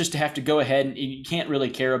pretty much just have to go ahead, and you can't really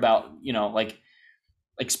care about,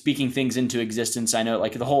 like speaking things into existence. I know,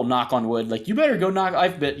 like the whole knock on wood. Like you better go knock.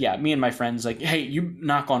 Me and my friends, like, hey, you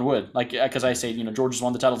knock on wood, like because I say, Georgia's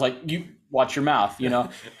won the title. Like you watch your mouth.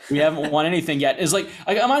 We haven't won anything yet. It's like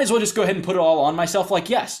I might as well just go ahead and put it all on myself. Like,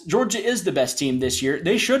 yes, Georgia is the best team this year.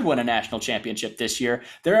 They should win a national championship this year.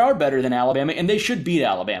 They are better than Alabama, and they should beat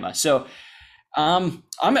Alabama. So, I'm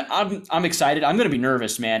excited. I'm going to be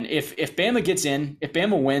nervous, man. If Bama gets in, if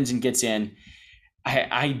Bama wins and gets in,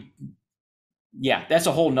 yeah, that's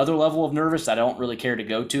a whole nother level of nervous I don't really care to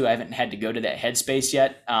go to. I haven't had to go to that headspace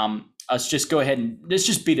yet. Let's just go ahead and let's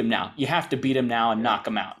just beat him now. You have to beat him now and knock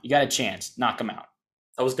him out. You got a chance. Knock him out.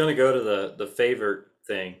 I was going to go to the favorite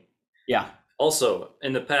thing. Yeah. Also,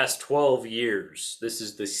 in the past 12 years, this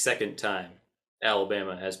is the second time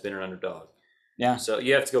Alabama has been an underdog. Yeah. So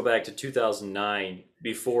you have to go back to 2009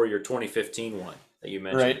 before your 2015 one that you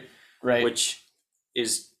mentioned. Right. Which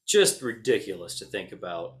is just ridiculous to think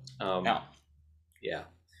about. Yeah.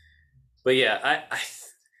 But yeah,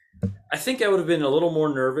 I think I would have been a little more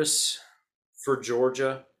nervous for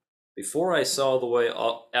Georgia before I saw the way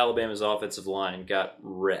Alabama's offensive line got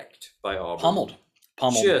wrecked by Auburn.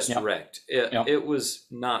 Pummeled. Just wrecked. It was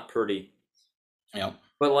not pretty. Yep.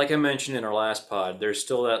 But like I mentioned in our last pod, there's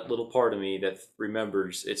still that little part of me that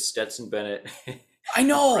remembers it's Stetson Bennett. I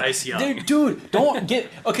know. Bryce Young. Dude, don't get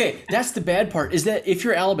 – okay, that's the bad part is that if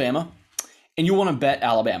you're Alabama and you want to bet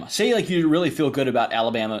Alabama, say like you really feel good about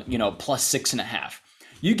Alabama, plus 6.5.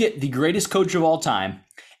 You get the greatest coach of all time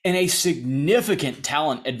and a significant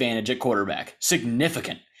talent advantage at quarterback.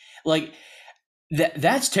 Significant. Like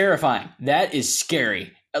that's terrifying. That is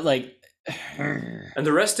scary. Like – and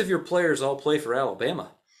the rest of your players all play for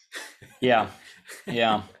Alabama. Yeah.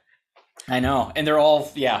 I know. And they're all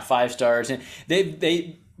 5 stars. And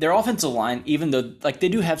their offensive line, even though like they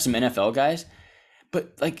do have some NFL guys,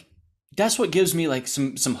 but like that's what gives me like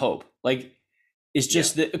some hope. Like it's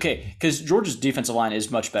just that because Georgia's defensive line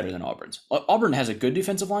is much better than Auburn's. Auburn has a good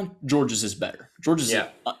defensive line. Georgia's is better. Georgia's is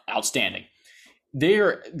outstanding.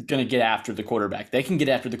 They're going to get after the quarterback. They can get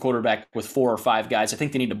after the quarterback with 4 or 5 guys. I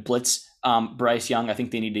think they need to blitz Bryce Young. I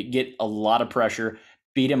think they need to get a lot of pressure,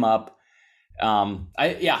 beat him up. I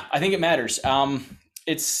think it matters.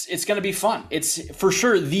 It's going to be fun. It's for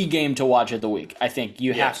sure the game to watch of the week. I think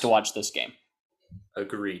you have to watch this game.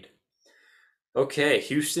 Agreed. Okay,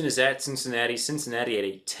 Houston is at Cincinnati. Cincinnati at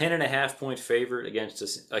a 10.5 point favorite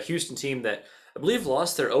against a Houston team that I believe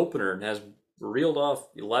lost their opener and has reeled off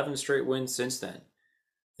 11 straight wins since then.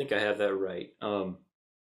 I think I have that right.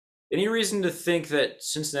 Any reason to think that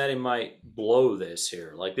Cincinnati might blow this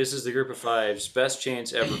here? Like this is the Group of Five's best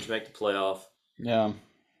chance ever to make the playoff. Yeah.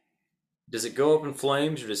 Does it go up in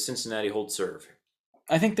flames or does Cincinnati hold serve?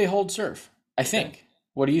 I think they hold serve. I think.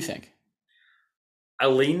 What do you think? I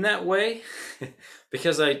lean that way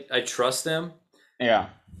because I trust them. Yeah.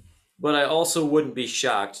 But I also wouldn't be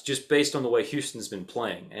shocked just based on the way Houston's been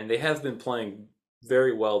playing. And they have been playing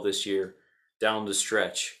very well this year down the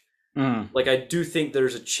stretch. Like, I do think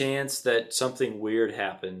there's a chance that something weird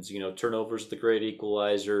happens. Turnovers the great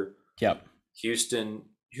equalizer. Yep. Houston,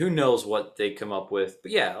 who knows what they come up with.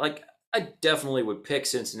 But yeah, like, I definitely would pick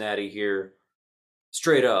Cincinnati here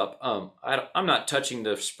straight up. I'm not touching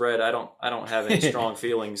the spread. I don't have any strong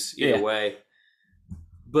feelings either way.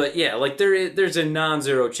 But yeah, like there's a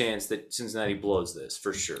non-zero chance that Cincinnati blows this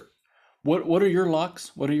for sure. What are your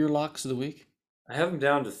locks? What are your locks of the week? I have them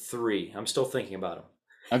down to 3. I'm still thinking about them.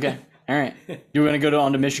 Okay, all right. You're going to go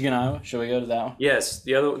on to Michigan, Iowa. Shall we go to that one? Yes.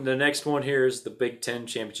 The next one here is the Big Ten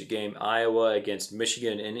championship game: Iowa against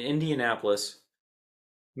Michigan in Indianapolis.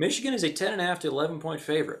 Michigan is a 10.5 to 11 point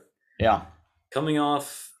favorite. Yeah. Coming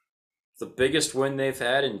off the biggest win they've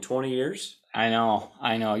had in 20 years. I know.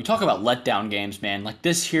 You talk about letdown games, man. Like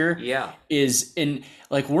this here is in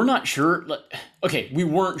like we're not sure. Okay, we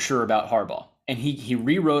weren't sure about Harbaugh, and he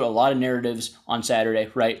rewrote a lot of narratives on Saturday,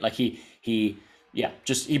 right? Like he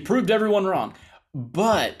proved everyone wrong.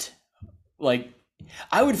 But like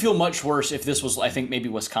I would feel much worse if this was, I think, maybe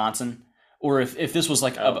Wisconsin, or if this was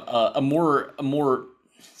like a more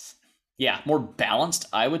balanced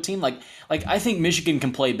Iowa team. Like I think Michigan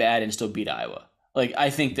can play bad and still beat Iowa. Like I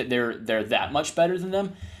think that they're that much better than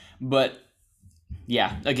them, but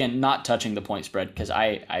yeah, again, not touching the point spread because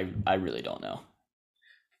I really don't know.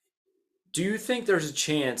 Do you think there's a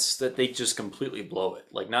chance that they just completely blow it?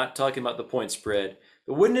 Like not talking about the point spread,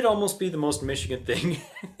 but wouldn't it almost be the most Michigan thing?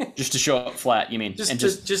 Just to show up flat, you mean?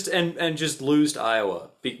 Just lose to Iowa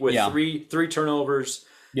with three turnovers.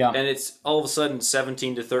 Yeah. And it's all of a sudden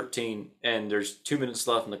 17-13, and there's 2 minutes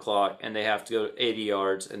left on the clock, and they have to go 80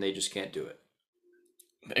 yards, and they just can't do it.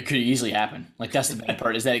 It could easily happen. Like that's the bad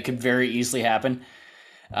part is that it could very easily happen.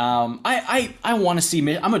 I want to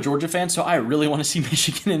see. I'm a Georgia fan, so I really want to see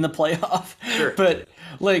Michigan in the playoff. Sure. But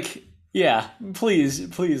like, yeah,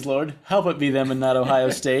 please, Lord, help it be them and not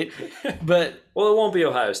Ohio State. But well, it won't be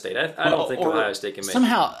Ohio State. I don't think Ohio State can make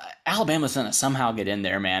somehow. Alabama's gonna somehow get in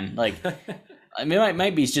there, man. Like, I mean, it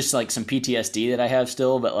might be just like some PTSD that I have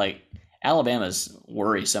still, but like Alabama's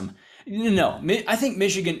worrisome. No, I think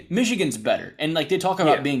Michigan's better. And like they talk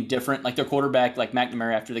about being different, like their quarterback, like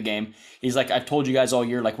McNamara after the game, he's like, I've told you guys all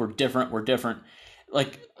year, like we're different.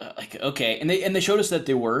 Like okay. And they showed us that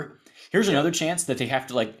they were. Here's another chance that they have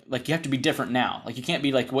to like you have to be different now. Like you can't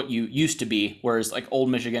be like what you used to be, whereas like old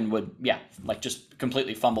Michigan would, like just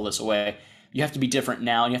completely fumble this away. You have to be different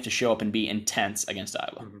now, and you have to show up and be intense against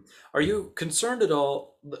Iowa. Mm-hmm. Are you concerned at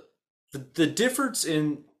all? the difference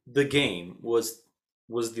in the game was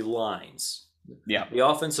the lines. Yeah. The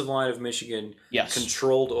offensive line of Michigan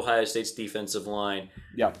controlled Ohio State's defensive line.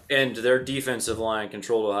 Yeah. And their defensive line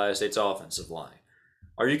controlled Ohio State's offensive line.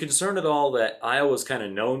 Are you concerned at all that Iowa's kind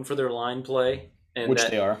of known for their line play? And which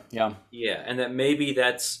they are, yeah. Yeah, and that maybe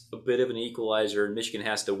that's a bit of an equalizer, and Michigan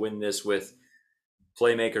has to win this with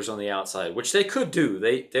playmakers on the outside, which they could do.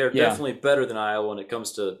 They're definitely better than Iowa when it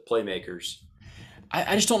comes to playmakers.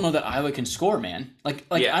 I just don't know that Iowa can score, man. Like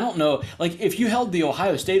I don't know. Like if you held the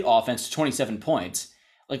Ohio State offense to 27 points,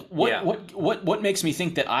 like what makes me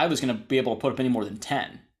think that Iowa's going to be able to put up any more than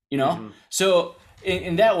 10? You know. Mm-hmm. So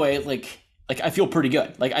in that way, like I feel pretty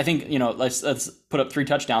good. Like I think let's put up 3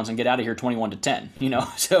 touchdowns and get out of here 21-10. You know.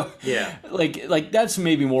 So yeah, like that's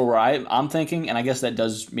maybe more where I'm thinking, and I guess that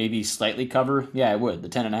does maybe slightly cover. Yeah, it would the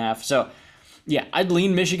 10.5. So yeah, I'd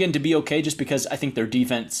lean Michigan to be okay just because I think their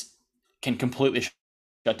defense can completely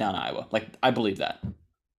shut down Iowa. Like, I believe that.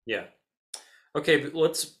 Yeah. Okay,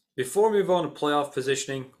 but before we move on to playoff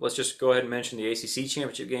positioning, let's just go ahead and mention the ACC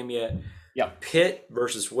championship game yet. Yeah. Pitt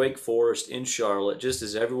versus Wake Forest in Charlotte, just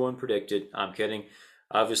as everyone predicted. I'm kidding.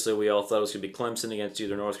 Obviously, we all thought it was going to be Clemson against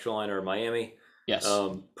either North Carolina or Miami. Yes.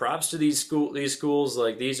 Props to these schools.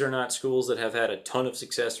 Like, these are not schools that have had a ton of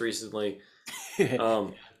success recently.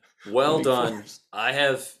 Well done. Forest.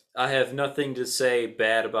 I have nothing to say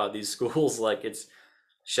bad about these schools. Like, it's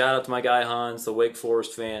shout out to my guy Hans, the Wake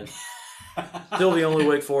Forest fan. Still the only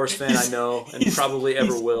Wake Forest fan I know, and probably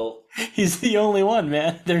ever will. He's the only one,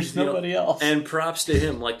 man. There's nobody else. And props to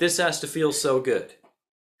him. Like, this has to feel so good.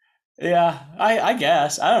 Yeah, I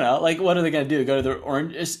guess. I don't know. Like, what are they going to do? Go to the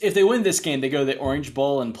Orange? If they win this game, they go to the Orange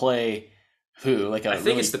Bowl and play who? I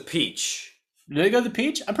think it's the Peach. Do they go to the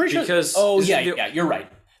Peach? I'm pretty sure. Yeah, you're right.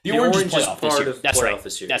 The Orange is playoff this year. That's right.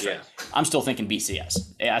 This year. That's right. I'm still thinking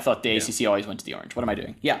BCS. I thought the ACC always went to the Orange. What am I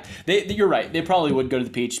doing? Yeah, you're right. They probably would go to the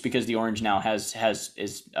Peach because the Orange now has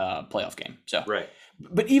his playoff game. So right.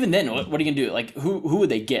 But even then, what are you gonna do? Like, who would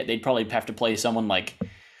they get? They'd probably have to play someone like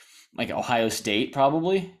Ohio State,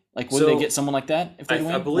 probably. Like, would they get someone like that if they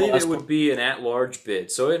win? I believe it would be an at-large bid.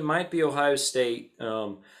 So it might be Ohio State.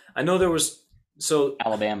 I know there was. So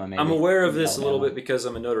Alabama, maybe. I'm aware of this a little bit because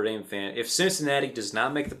I'm a Notre Dame fan. If Cincinnati does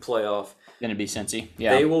not make the playoff, then it'd be Cincy.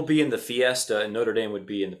 Yeah, they will be in the Fiesta, and Notre Dame would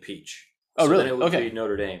be in the Peach. Oh, really? Then it would be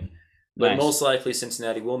Notre Dame, but most likely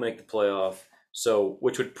Cincinnati will make the playoff. So,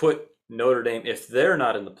 which would put Notre Dame, if they're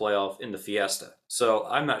not in the playoff, in the Fiesta. So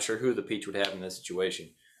I'm not sure who the Peach would have in this situation.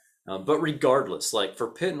 But regardless, like for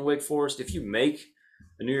Pitt and Wake Forest, if you make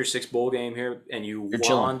a New Year's Six bowl game here and you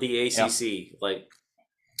won the ACC, like.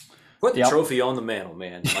 Put the trophy on the mantle,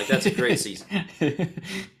 man. Like, that's a great season.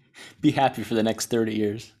 Be happy for the next 30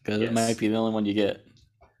 years because it might be the only one you get.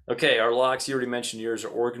 Okay, our locks, you already mentioned yours, are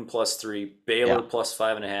Oregon +3, Baylor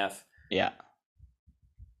 +5.5. Yeah.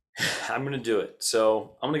 I'm going to do it.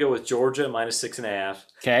 So I'm going to go with Georgia -6.5.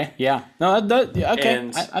 Okay, yeah. No, okay.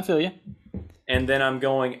 And, I feel you. And then I'm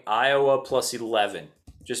going Iowa +11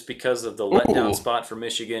 just because of the letdown spot for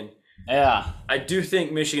Michigan. Yeah. I do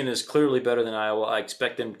think Michigan is clearly better than Iowa. I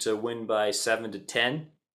expect them to win by 7-10,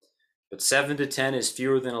 but 7-10 is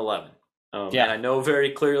fewer than 11. And I know very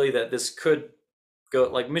clearly that this could go,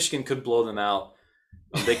 like Michigan could blow them out.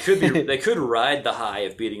 They could ride the high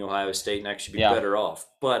of beating Ohio State and actually be better off.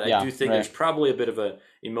 But I do think there's probably a bit of an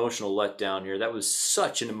emotional letdown here. That was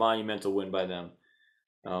such a monumental win by them.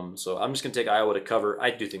 So I'm just going to take Iowa to cover. I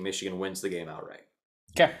do think Michigan wins the game outright.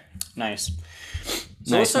 Okay, nice.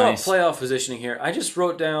 So let's talk about playoff positioning here. I just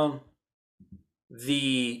wrote down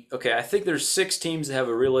I think there's 6 teams that have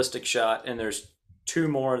a realistic shot, and there's 2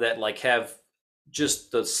 more that have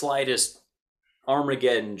just the slightest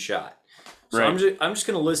Armageddon shot. So I'm just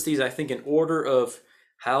going to list these, I think, in order of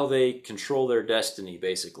how they control their destiny,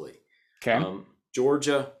 basically. Okay.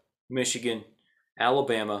 Georgia, Michigan,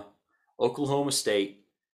 Alabama, Oklahoma State,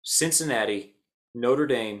 Cincinnati, Notre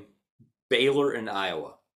Dame, Baylor, and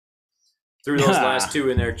Iowa. Threw those last 2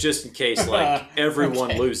 in there just in case,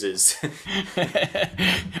 everyone loses.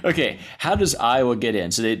 Okay, how does Iowa get in?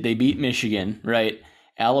 So they beat Michigan, right?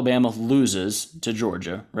 Alabama loses to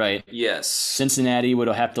Georgia, right? Yes. Cincinnati would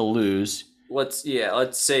have to lose. Let's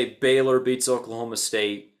say Baylor beats Oklahoma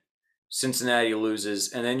State, Cincinnati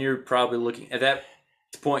loses, and then you're probably looking at that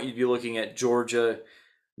point. You'd be looking at Georgia,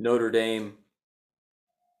 Notre Dame,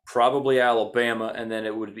 probably Alabama, and then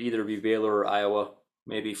it would either be Baylor or Iowa.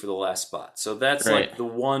 Maybe for the last spot. So that's the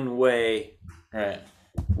one way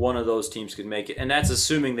one of those teams could make it. And that's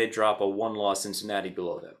assuming they drop a 1-loss Cincinnati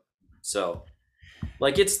below them. So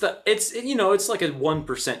it's like a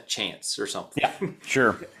 1% chance or something. Yeah,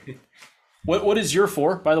 sure. What is your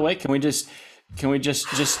 4, by the way? Can we just Can we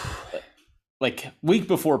just like week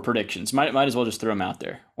before predictions? Might as well just throw them out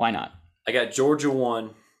there. Why not? I got Georgia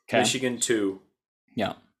 1, Okay. Michigan 2.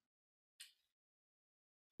 Yeah.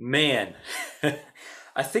 Man,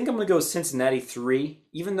 I think I'm going to go Cincinnati 3,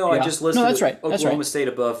 even though I Yeah. just listed No, that's right. That's Oklahoma right. State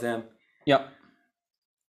above them. Yep.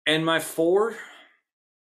 And my 4,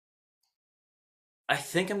 I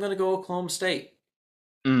think I'm going to go Oklahoma State.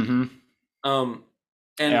 Mm-hmm.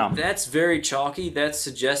 And that's very chalky. That's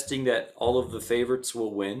suggesting that all of the favorites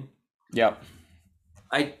will win. Yep.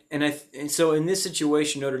 So in this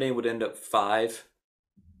situation, Notre Dame would end up 5.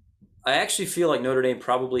 I actually feel like Notre Dame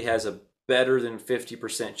probably has a better than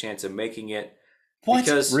 50% chance of making it. What?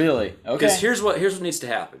 Because, really? Okay. Because here's what needs to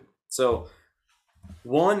happen. So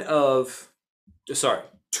 2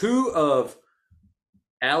 of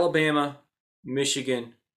Alabama,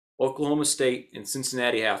 Michigan, Oklahoma State, and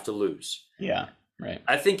Cincinnati have to lose. Yeah. Right.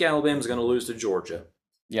 I think Alabama's going to lose to Georgia.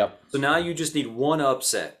 Yep. So now you just need one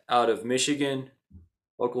upset out of Michigan,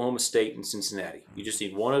 Oklahoma State, and Cincinnati. You just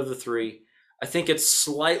need one of the 3. I think it's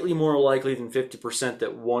slightly more likely than 50%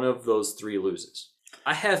 that one of those 3 loses.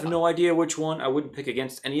 I have no idea which one. I wouldn't pick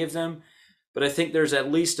against any of them, but I think there's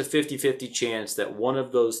at least a 50-50 chance that one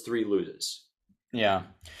of those 3 loses. Yeah.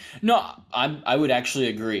 No, I would actually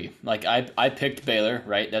agree. Like I picked Baylor,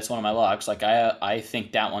 right? That's one of my locks. Like I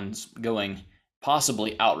think that one's going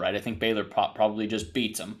possibly outright. I think Baylor probably just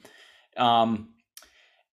beats them.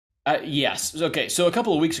 Yes. Okay. So a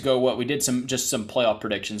couple of weeks ago, we did some playoff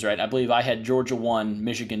predictions, right? I believe I had Georgia 1,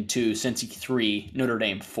 Michigan 2, Cincy 3, Notre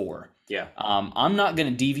Dame 4. Yeah. I'm not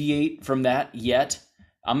going to deviate from that yet.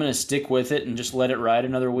 I'm going to stick with it and just let it ride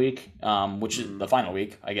another week, which is the final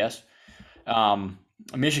week, I guess.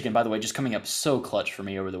 Michigan, by the way, just coming up so clutch for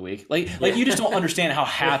me over the week. Like you just don't understand how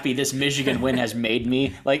happy this Michigan win has made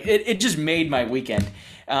me. Like it just made my weekend.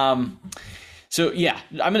 So yeah,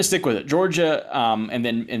 I'm going to stick with it. Georgia, and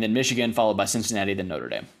then Michigan, followed by Cincinnati, then Notre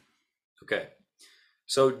Dame. Okay.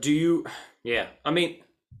 So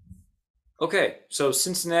okay. So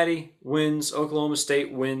Cincinnati wins, Oklahoma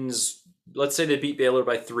State wins. Let's say they beat Baylor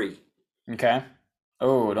by 3. Okay.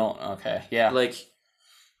 Okay. Yeah. Like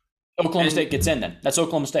Oklahoma State gets in then. That's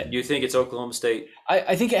Oklahoma State. You think it's Oklahoma State?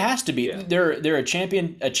 I think it has to be. Yeah. They're a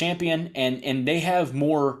champion, and they have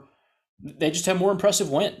more. They just have more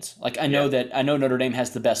impressive wins. Like I know Notre Dame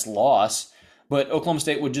has the best loss, but Oklahoma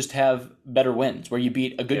State would just have better wins where you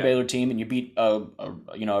beat a good Baylor team and you beat a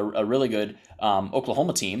really good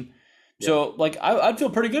Oklahoma team. Yeah. So like I'd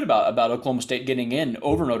feel pretty good about Oklahoma State getting in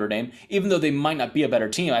over Notre Dame, even though they might not be a better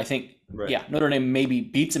team. I think Notre Dame maybe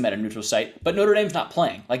beats them at a neutral site, but Notre Dame's not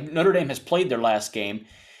playing. Like Notre Dame has played their last game,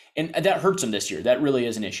 and that hurts them this year. That really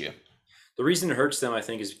is an issue. The reason it hurts them, I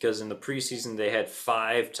think, is because in the preseason they had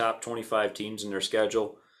 5 top 25 teams in their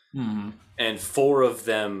schedule, and 4 of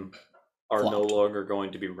them are no longer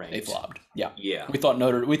going to be ranked. They flopped. Yeah. Yeah. We thought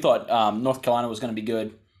North Carolina was going to be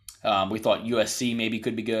good. We thought USC maybe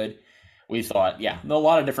could be good. We thought a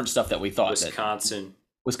lot of different stuff that we thought.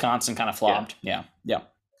 Wisconsin kind of flopped. Yeah. Yep.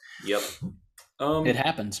 It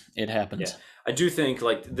happens. Yeah. I do think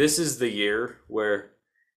like this is the year where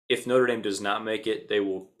if Notre Dame does not make it, they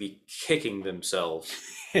will be kicking themselves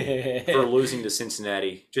for losing to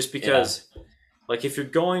Cincinnati. Just because, if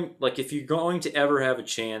you're going to ever have a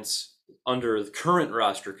chance under the current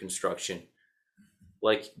roster construction,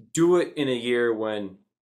 do it in a year when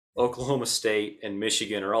Oklahoma State and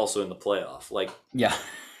Michigan are also in the playoff.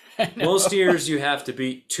 Most years you have to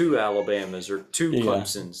beat 2 Alabamas or 2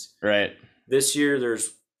 Clemsons. Right. This year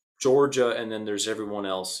there's Georgia and then there's everyone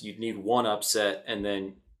else. You'd need one upset and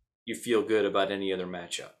then you feel good about any other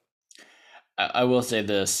matchup. I will say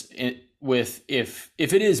this: if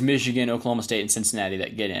it is Michigan, Oklahoma State, and Cincinnati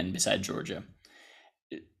that get in beside Georgia,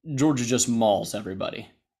 Georgia just mauls everybody.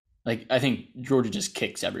 Like I think Georgia just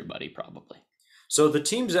kicks everybody probably. So the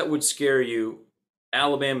teams that would scare you,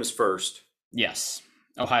 Alabama's first. Yes.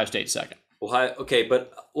 Ohio State second. Okay,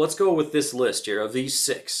 but let's go with this list here of these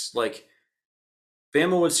 6.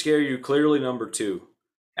 Bama would scare you clearly number 2.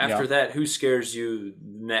 After that, who scares you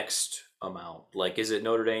next amount? Is it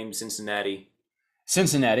Notre Dame, Cincinnati?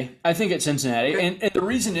 Cincinnati. I think it's Cincinnati. Okay. And the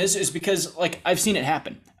reason is because, I've seen it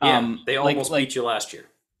happen. Yeah, they almost beat you last year.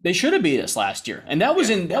 They should have beat us last year. And that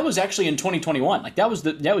was actually in 2021. That was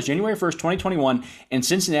January 1st, 2021, and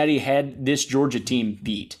Cincinnati had this Georgia team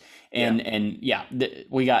beat.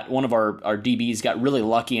 We got one of our DBs got really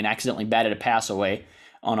lucky and accidentally batted a pass away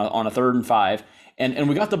on a 3rd and 5. And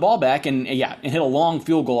we got the ball back and hit a long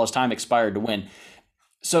field goal as time expired to win.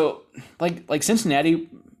 So Cincinnati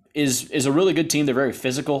is a really good team. They're very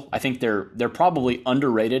physical. I think they're probably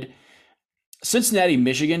underrated. Cincinnati,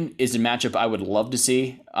 Michigan is a matchup I would love to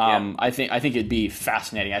see. Yeah. I think it'd be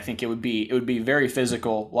fascinating. I think it would be very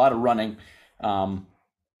physical, a lot of running.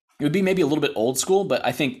 It would be maybe a little bit old school, but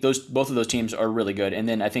I think both of those teams are really good. And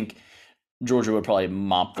then I think Georgia would probably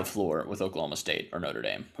mop the floor with Oklahoma State or Notre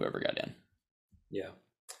Dame, whoever got in. Yeah.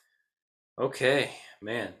 Okay,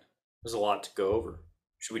 man. There's a lot to go over.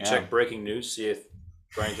 Should we check breaking news, see if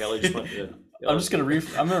Brian Kelly just went to I'm just gonna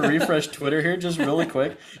I'm gonna refresh Twitter here just really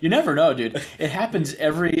quick. You never know, dude. It happens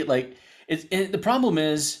every the problem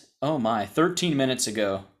is, oh my, 13 minutes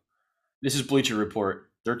ago. This is Bleacher Report.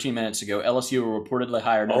 13 minutes ago, LSU will reportedly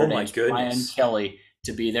hire Notre Dame's Brian Kelly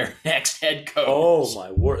to be their next head coach. Oh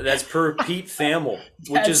my word! That's per Pete Thamel,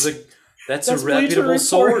 that's a reputable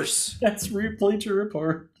source. That's Bleacher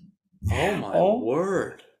Report. Oh my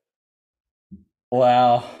word!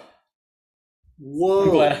 Wow.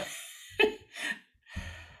 Whoa!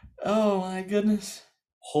 Oh my goodness!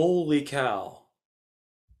 Holy cow!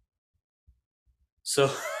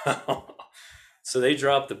 So, so they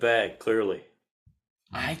dropped the bag clearly.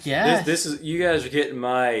 I guess this is, you guys are getting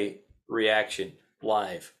my reaction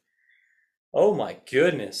live. Oh my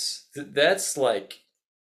goodness, that's like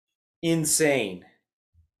insane.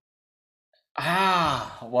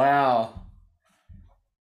 Wow.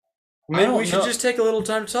 Maybe we should just take a little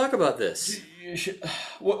time to talk about this.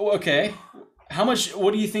 Okay. How much?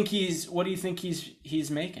 What do you think he's making? What do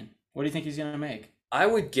you think he's gonna make? I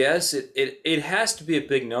would guess it has to be a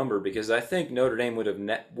big number, because I think Notre Dame would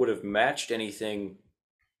have matched anything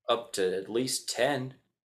up to at least 10.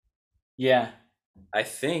 Yeah. I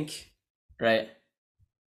think. Right.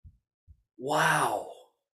 Wow.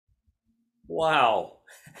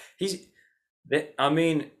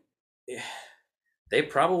 They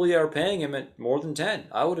probably are paying him at more than 10,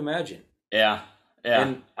 I would imagine. Yeah.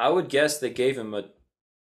 And I would guess they gave him a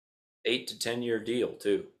 8 to 10 year deal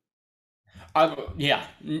too.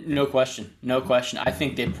 No question. I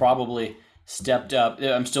think they probably stepped up.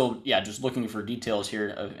 I'm still just looking for details here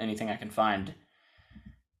of anything I can find.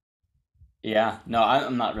 Yeah, no,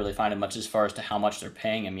 I'm not really finding much as far as to how much they're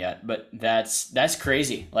paying him yet, but that's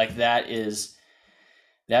crazy. Like that's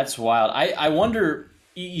wild. I wonder.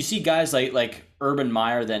 You see guys like Urban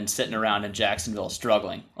Meyer then sitting around in Jacksonville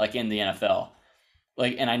struggling, like in the NFL,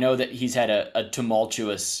 and I know that he's had a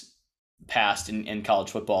tumultuous past in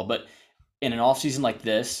college football, but in an offseason like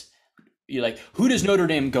this, you who does Notre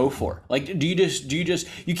Dame go for?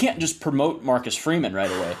 You can't just promote Marcus Freeman right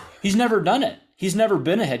away. He's never done it. He's never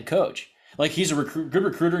been a head coach. He's a good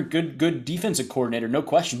recruiter, good defensive coordinator, no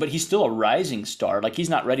question, but he's still a rising star. He's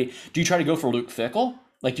not ready. Do you try to go for Luke Fickell?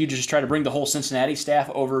 Do you just try to bring the whole Cincinnati staff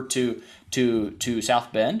over to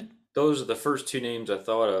South Bend? Those are the first two names I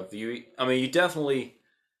thought of.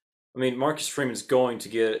 Marcus Freeman's going to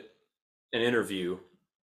get an interview.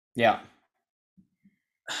 Yeah.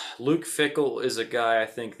 Luke Fickell is a guy I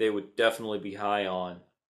think they would definitely be high on.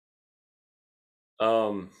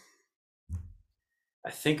 I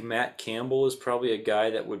think Matt Campbell is probably a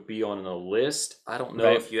guy that would be on the list. I don't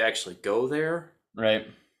know if you actually go there. Right.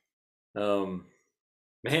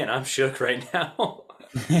 Man, I'm shook right now.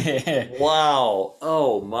 Wow.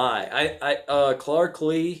 Oh my. I Clark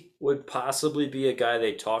Lee would possibly be a guy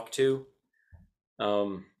they talk to.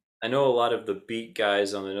 I know a lot of the beat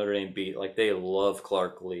guys on the Notre Dame beat, they love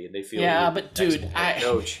Clark Lee, and they feel but dude,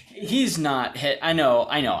 he's not hit. I know.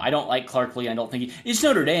 I don't like Clark Lee. I don't think it's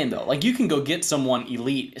Notre Dame though. You can go get someone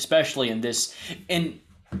elite, especially in this. And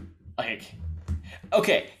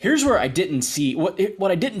okay, here's where I didn't see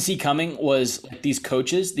what I didn't see coming was these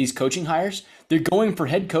coaching hires. They're going for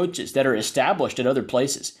head coaches that are established at other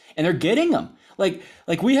places, and they're getting them.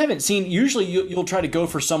 We haven't seen. Usually, you'll try to go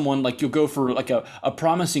for someone you'll go for a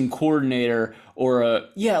promising coordinator or a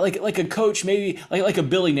coach, maybe like a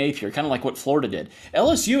Billy Napier, kind of like what Florida did.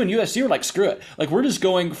 LSU and USC were screw it, we're just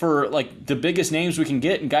going for the biggest names we can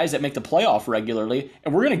get and guys that make the playoff regularly,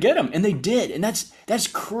 and we're gonna get them, and they did, and that's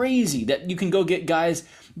crazy that you can go get guys.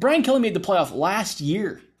 Brian Kelly made the playoff last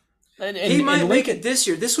year. And he might make it this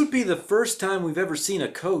year. This would be the first time we've ever seen a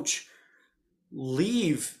coach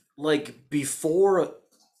leave before.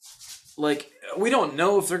 We don't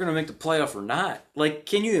know if they're going to make the playoff or not.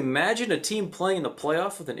 Can you imagine a team playing in the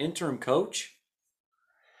playoff with an interim coach?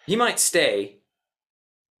 He might stay,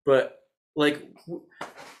 but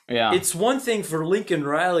it's one thing for Lincoln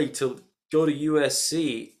Riley to go to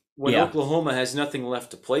USC when Oklahoma has nothing left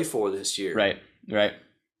to play for this year. Right.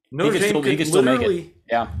 Notre Dame could still make it.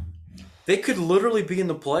 Yeah. They could literally be in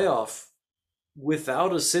the playoff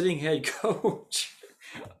without a sitting head coach.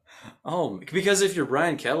 Because if you're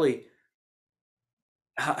Brian Kelly,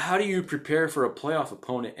 how do you prepare for a playoff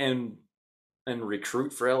opponent? And and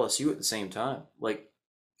recruit for LSU at the same time. Like,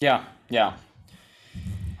 yeah.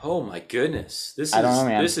 oh my goodness, I don't know,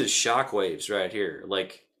 man. this is shockwaves right here.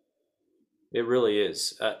 Like, it really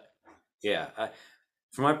is.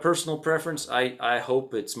 For my personal preference, I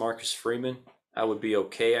hope it's Marcus Freeman. I would be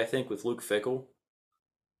okay, I think, with Luke Fickell.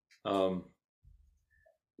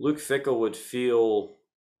 Luke Fickell would feel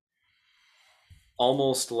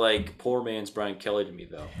almost like poor man's Brian Kelly to me,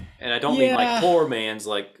 though. And I don't mean like poor man's,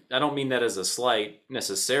 like, I don't mean that as a slight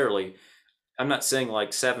necessarily. I'm not saying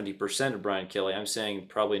like 70% of Brian Kelly. I'm saying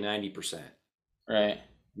probably 90%. Right.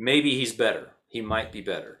 Maybe he's better. He might be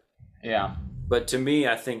better. Yeah. But to me,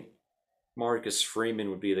 I think Marcus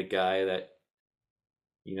Freeman would be the guy that,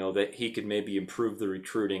 that he could maybe improve the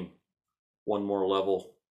recruiting one more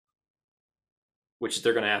level, which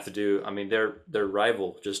they're going to have to do. I mean, their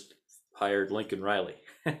rival just hired Lincoln Riley.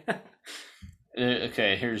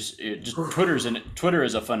 Okay, here's just Twitter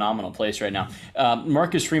is a phenomenal place right now.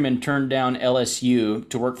 Marcus Freeman turned down LSU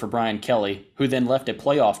to work for Brian Kelly, who then left a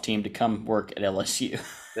playoff team to come work at LSU.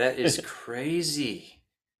 That is crazy.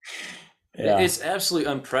 Yeah. It's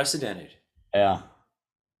absolutely unprecedented. Yeah.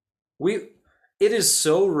 It is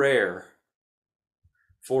so rare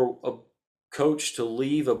for a coach to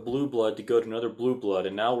leave a blue blood to go to another blue blood,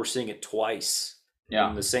 and now we're seeing it twice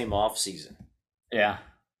in the same off season. Yeah.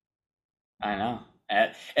 I know.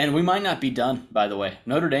 And we might not be done, by the way.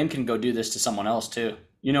 Notre Dame can go do this to someone else too.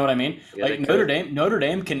 You know what I mean? Yeah, like Notre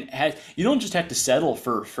Dame can have, you don't just have to settle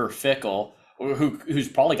for Fickell, who's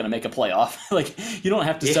probably going to make a playoff. Like, you don't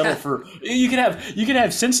have to settle for, you could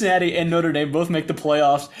have Cincinnati and Notre Dame both make the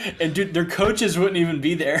playoffs, and dude, their coaches wouldn't even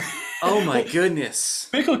be there. Oh my goodness.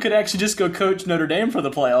 Fickell could actually just go coach Notre Dame for the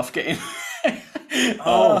playoff game.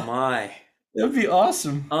 Oh my. That would be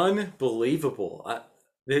awesome. Unbelievable.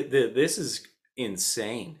 This is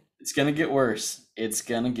insane. It's going to get worse. It's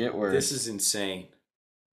going to get worse. This is insane.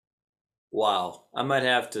 Wow. I might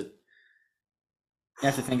have to. You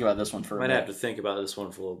have to think about this one for a bit. Might have to think about this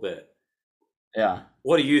one for a little bit. Yeah.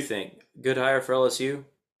 What do you think? Good hire for LSU?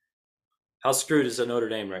 How screwed is Notre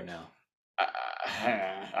Dame right now?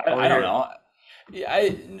 I don't know.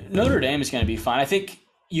 Notre Dame is going to be fine. I think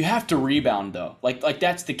you have to rebound though. Like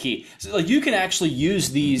that's the key. So, like, you can actually use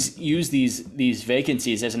these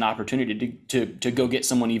vacancies as an opportunity to go get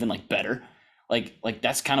someone even like better. Like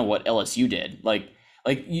that's kind of what LSU did.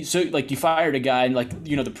 You fired a guy and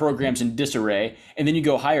the program's in disarray, and then you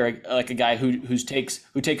go hire a guy who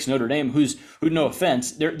takes Notre Dame, who no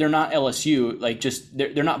offense, they're not LSU,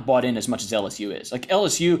 they're not bought in as much as LSU is. Like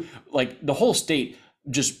LSU, like the whole state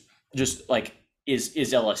just like is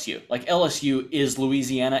LSU. Like LSU is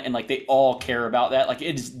Louisiana, and like they all care about that. Like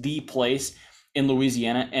it is the place in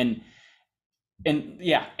Louisiana, and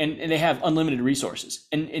they have unlimited resources,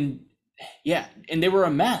 and they were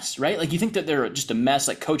a mess, right? Like, you think that they're just a mess,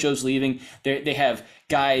 like Coach O's leaving. They have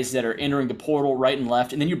guys that are entering the portal right and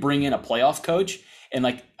left, and then you bring in a playoff coach, and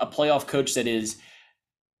like a playoff coach that is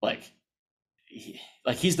like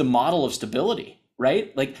he's the model of stability,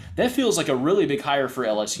 right? Like that feels like a really big hire for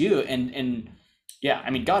LSU, and yeah,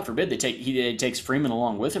 I mean, God forbid he takes Freeman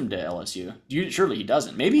along with him to LSU. Surely he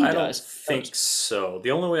doesn't. Maybe he does. I don't think so.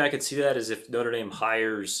 The only way I could see that is if Notre Dame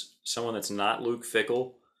hires someone that's not Luke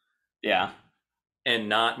Fickell. Yeah. And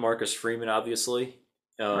not Marcus Freeman, obviously.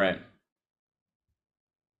 Right.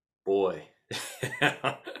 Boy.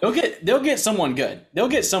 They'll get someone good. They'll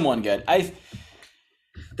get someone good.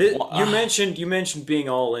 You mentioned being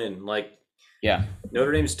all in. Like, yeah.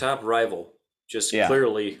 Notre Dame's top rival just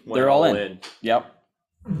clearly went They're all in. Yep.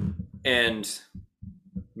 And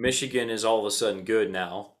Michigan is all of a sudden good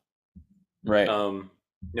now. Right.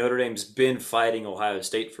 Notre Dame's been fighting Ohio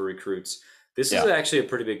State for recruits. This is actually a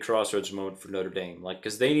pretty big crossroads moment for Notre Dame, like,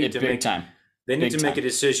 because they need to make a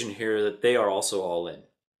decision here that they are also all in.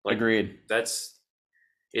 Like, agreed.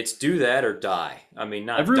 It's do that or die. I mean,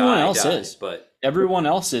 not everyone die, else die, is, but everyone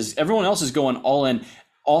else is going all in.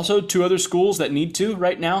 Also, two other schools that need to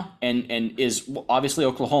right now, and is obviously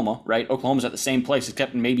Oklahoma, right? Oklahoma's at the same place,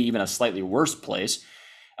 except maybe even a slightly worse place,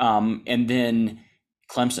 and then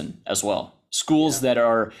Clemson as well. Schools that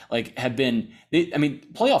are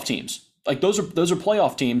playoff teams. Like those are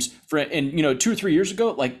playoff teams and 2 or 3 years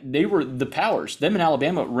ago, like they were the powers. Them in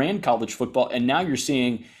Alabama ran college football, and now you're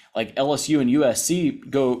seeing like LSU and USC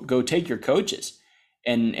go take your coaches,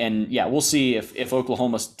 and we'll see if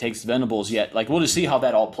Oklahoma takes Venables yet. Like we'll just see how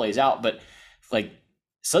that all plays out. But like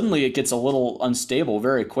suddenly it gets a little unstable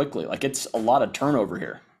very quickly. Like it's a lot of turnover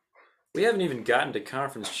here. We haven't even gotten to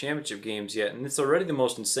conference championship games yet, and it's already the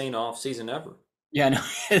most insane off season ever. Yeah, no,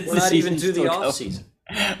 we're not even through the off season.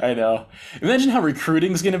 I know. Imagine how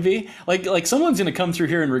recruiting's going to be. Like someone's going to come through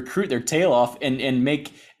here and recruit their tail off and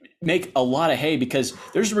make a lot of hay, because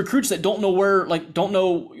there's recruits that don't know where, like, don't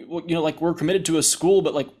know, like, we're committed to a school,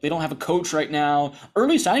 but like they don't have a coach right now.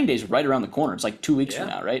 Early signing day is right around the corner. It's like 2 weeks from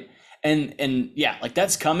now, right? And yeah, like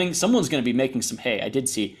that's coming. Someone's going to be making some hay. I did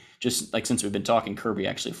see, just like since we've been talking, Kirby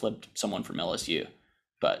actually flipped someone from LSU,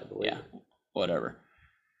 but yeah, whatever.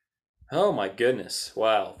 Oh my goodness.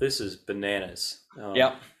 Wow. This is bananas.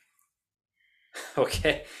 Yep.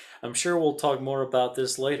 Okay. I'm sure we'll talk more about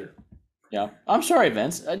this later. Yeah. I'm sorry,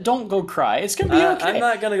 Vince. Don't go cry. It's going to be okay. I'm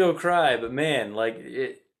not going to go cry, but man, like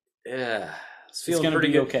I was feeling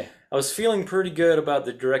pretty good. Okay. I was feeling pretty good about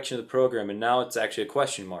the direction of the program, and now it's actually a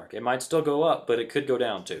question mark. It might still go up, but it could go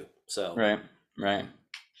down too. So Right.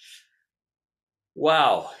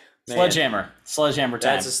 Wow. Man. Sledgehammer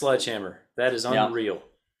time. That's a sledgehammer. That is unreal.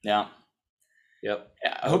 Yeah. Yep.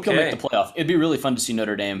 Yeah, I hope you'll make the playoff. It'd be really fun to see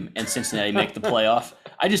Notre Dame and Cincinnati make the playoff.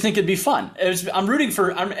 I just think it'd be fun. I'm rooting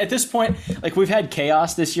for. At this point, like, we've had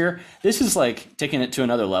chaos this year. This is like taking it to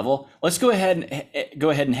another level. Let's go ahead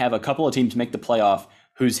and have a couple of teams make the playoff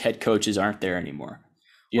whose head coaches aren't there anymore.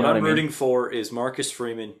 What I'm rooting for is Marcus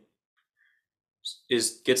Freeman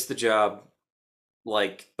gets the job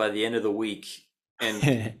like by the end of the week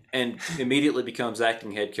and immediately becomes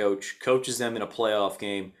acting head coach, coaches them in a playoff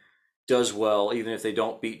game, does well. Even if they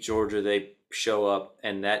don't beat Georgia, they show up,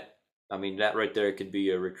 and that right there could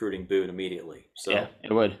be a recruiting boon immediately. So yeah,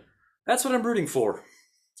 it would. That's what I'm rooting for.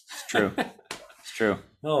 It's true. It's true.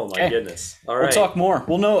 Oh my goodness. All right. We'll talk more.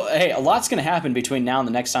 We'll know. Hey, a lot's going to happen between now and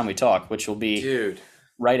the next time we talk, which will be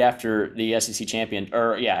right after the SEC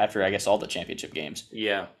after, I guess, all the championship games.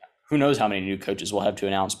 Yeah. Who knows how many new coaches we'll have to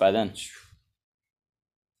announce by then.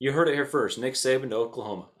 You heard it here first. Nick Saban to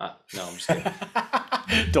Oklahoma. No, I'm just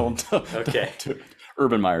kidding. Don't. Okay.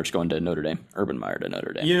 Urban Meyer's going to Notre Dame. Urban Meyer to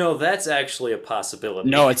Notre Dame. That's actually a possibility.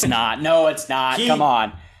 No, it's not. Come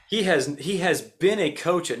on. He has been a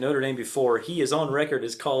coach at Notre Dame before. He is on record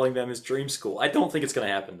as calling them his dream school. I don't think it's going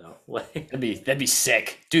to happen, though. That'd be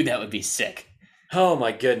sick. Dude, that would be sick. Oh,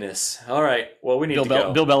 my goodness. All right. Well, we need to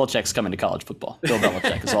go. Bill Belichick's coming to college football. Bill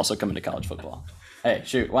Belichick is also coming to college football. Hey,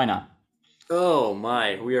 shoot. Why not? Oh,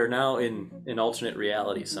 my. We are now in an alternate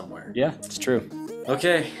reality somewhere. Yeah, it's true.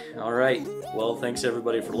 Okay. All right. Well, thanks,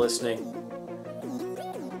 everybody, for listening.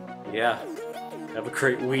 Yeah. Have a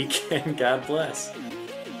great week, and God bless.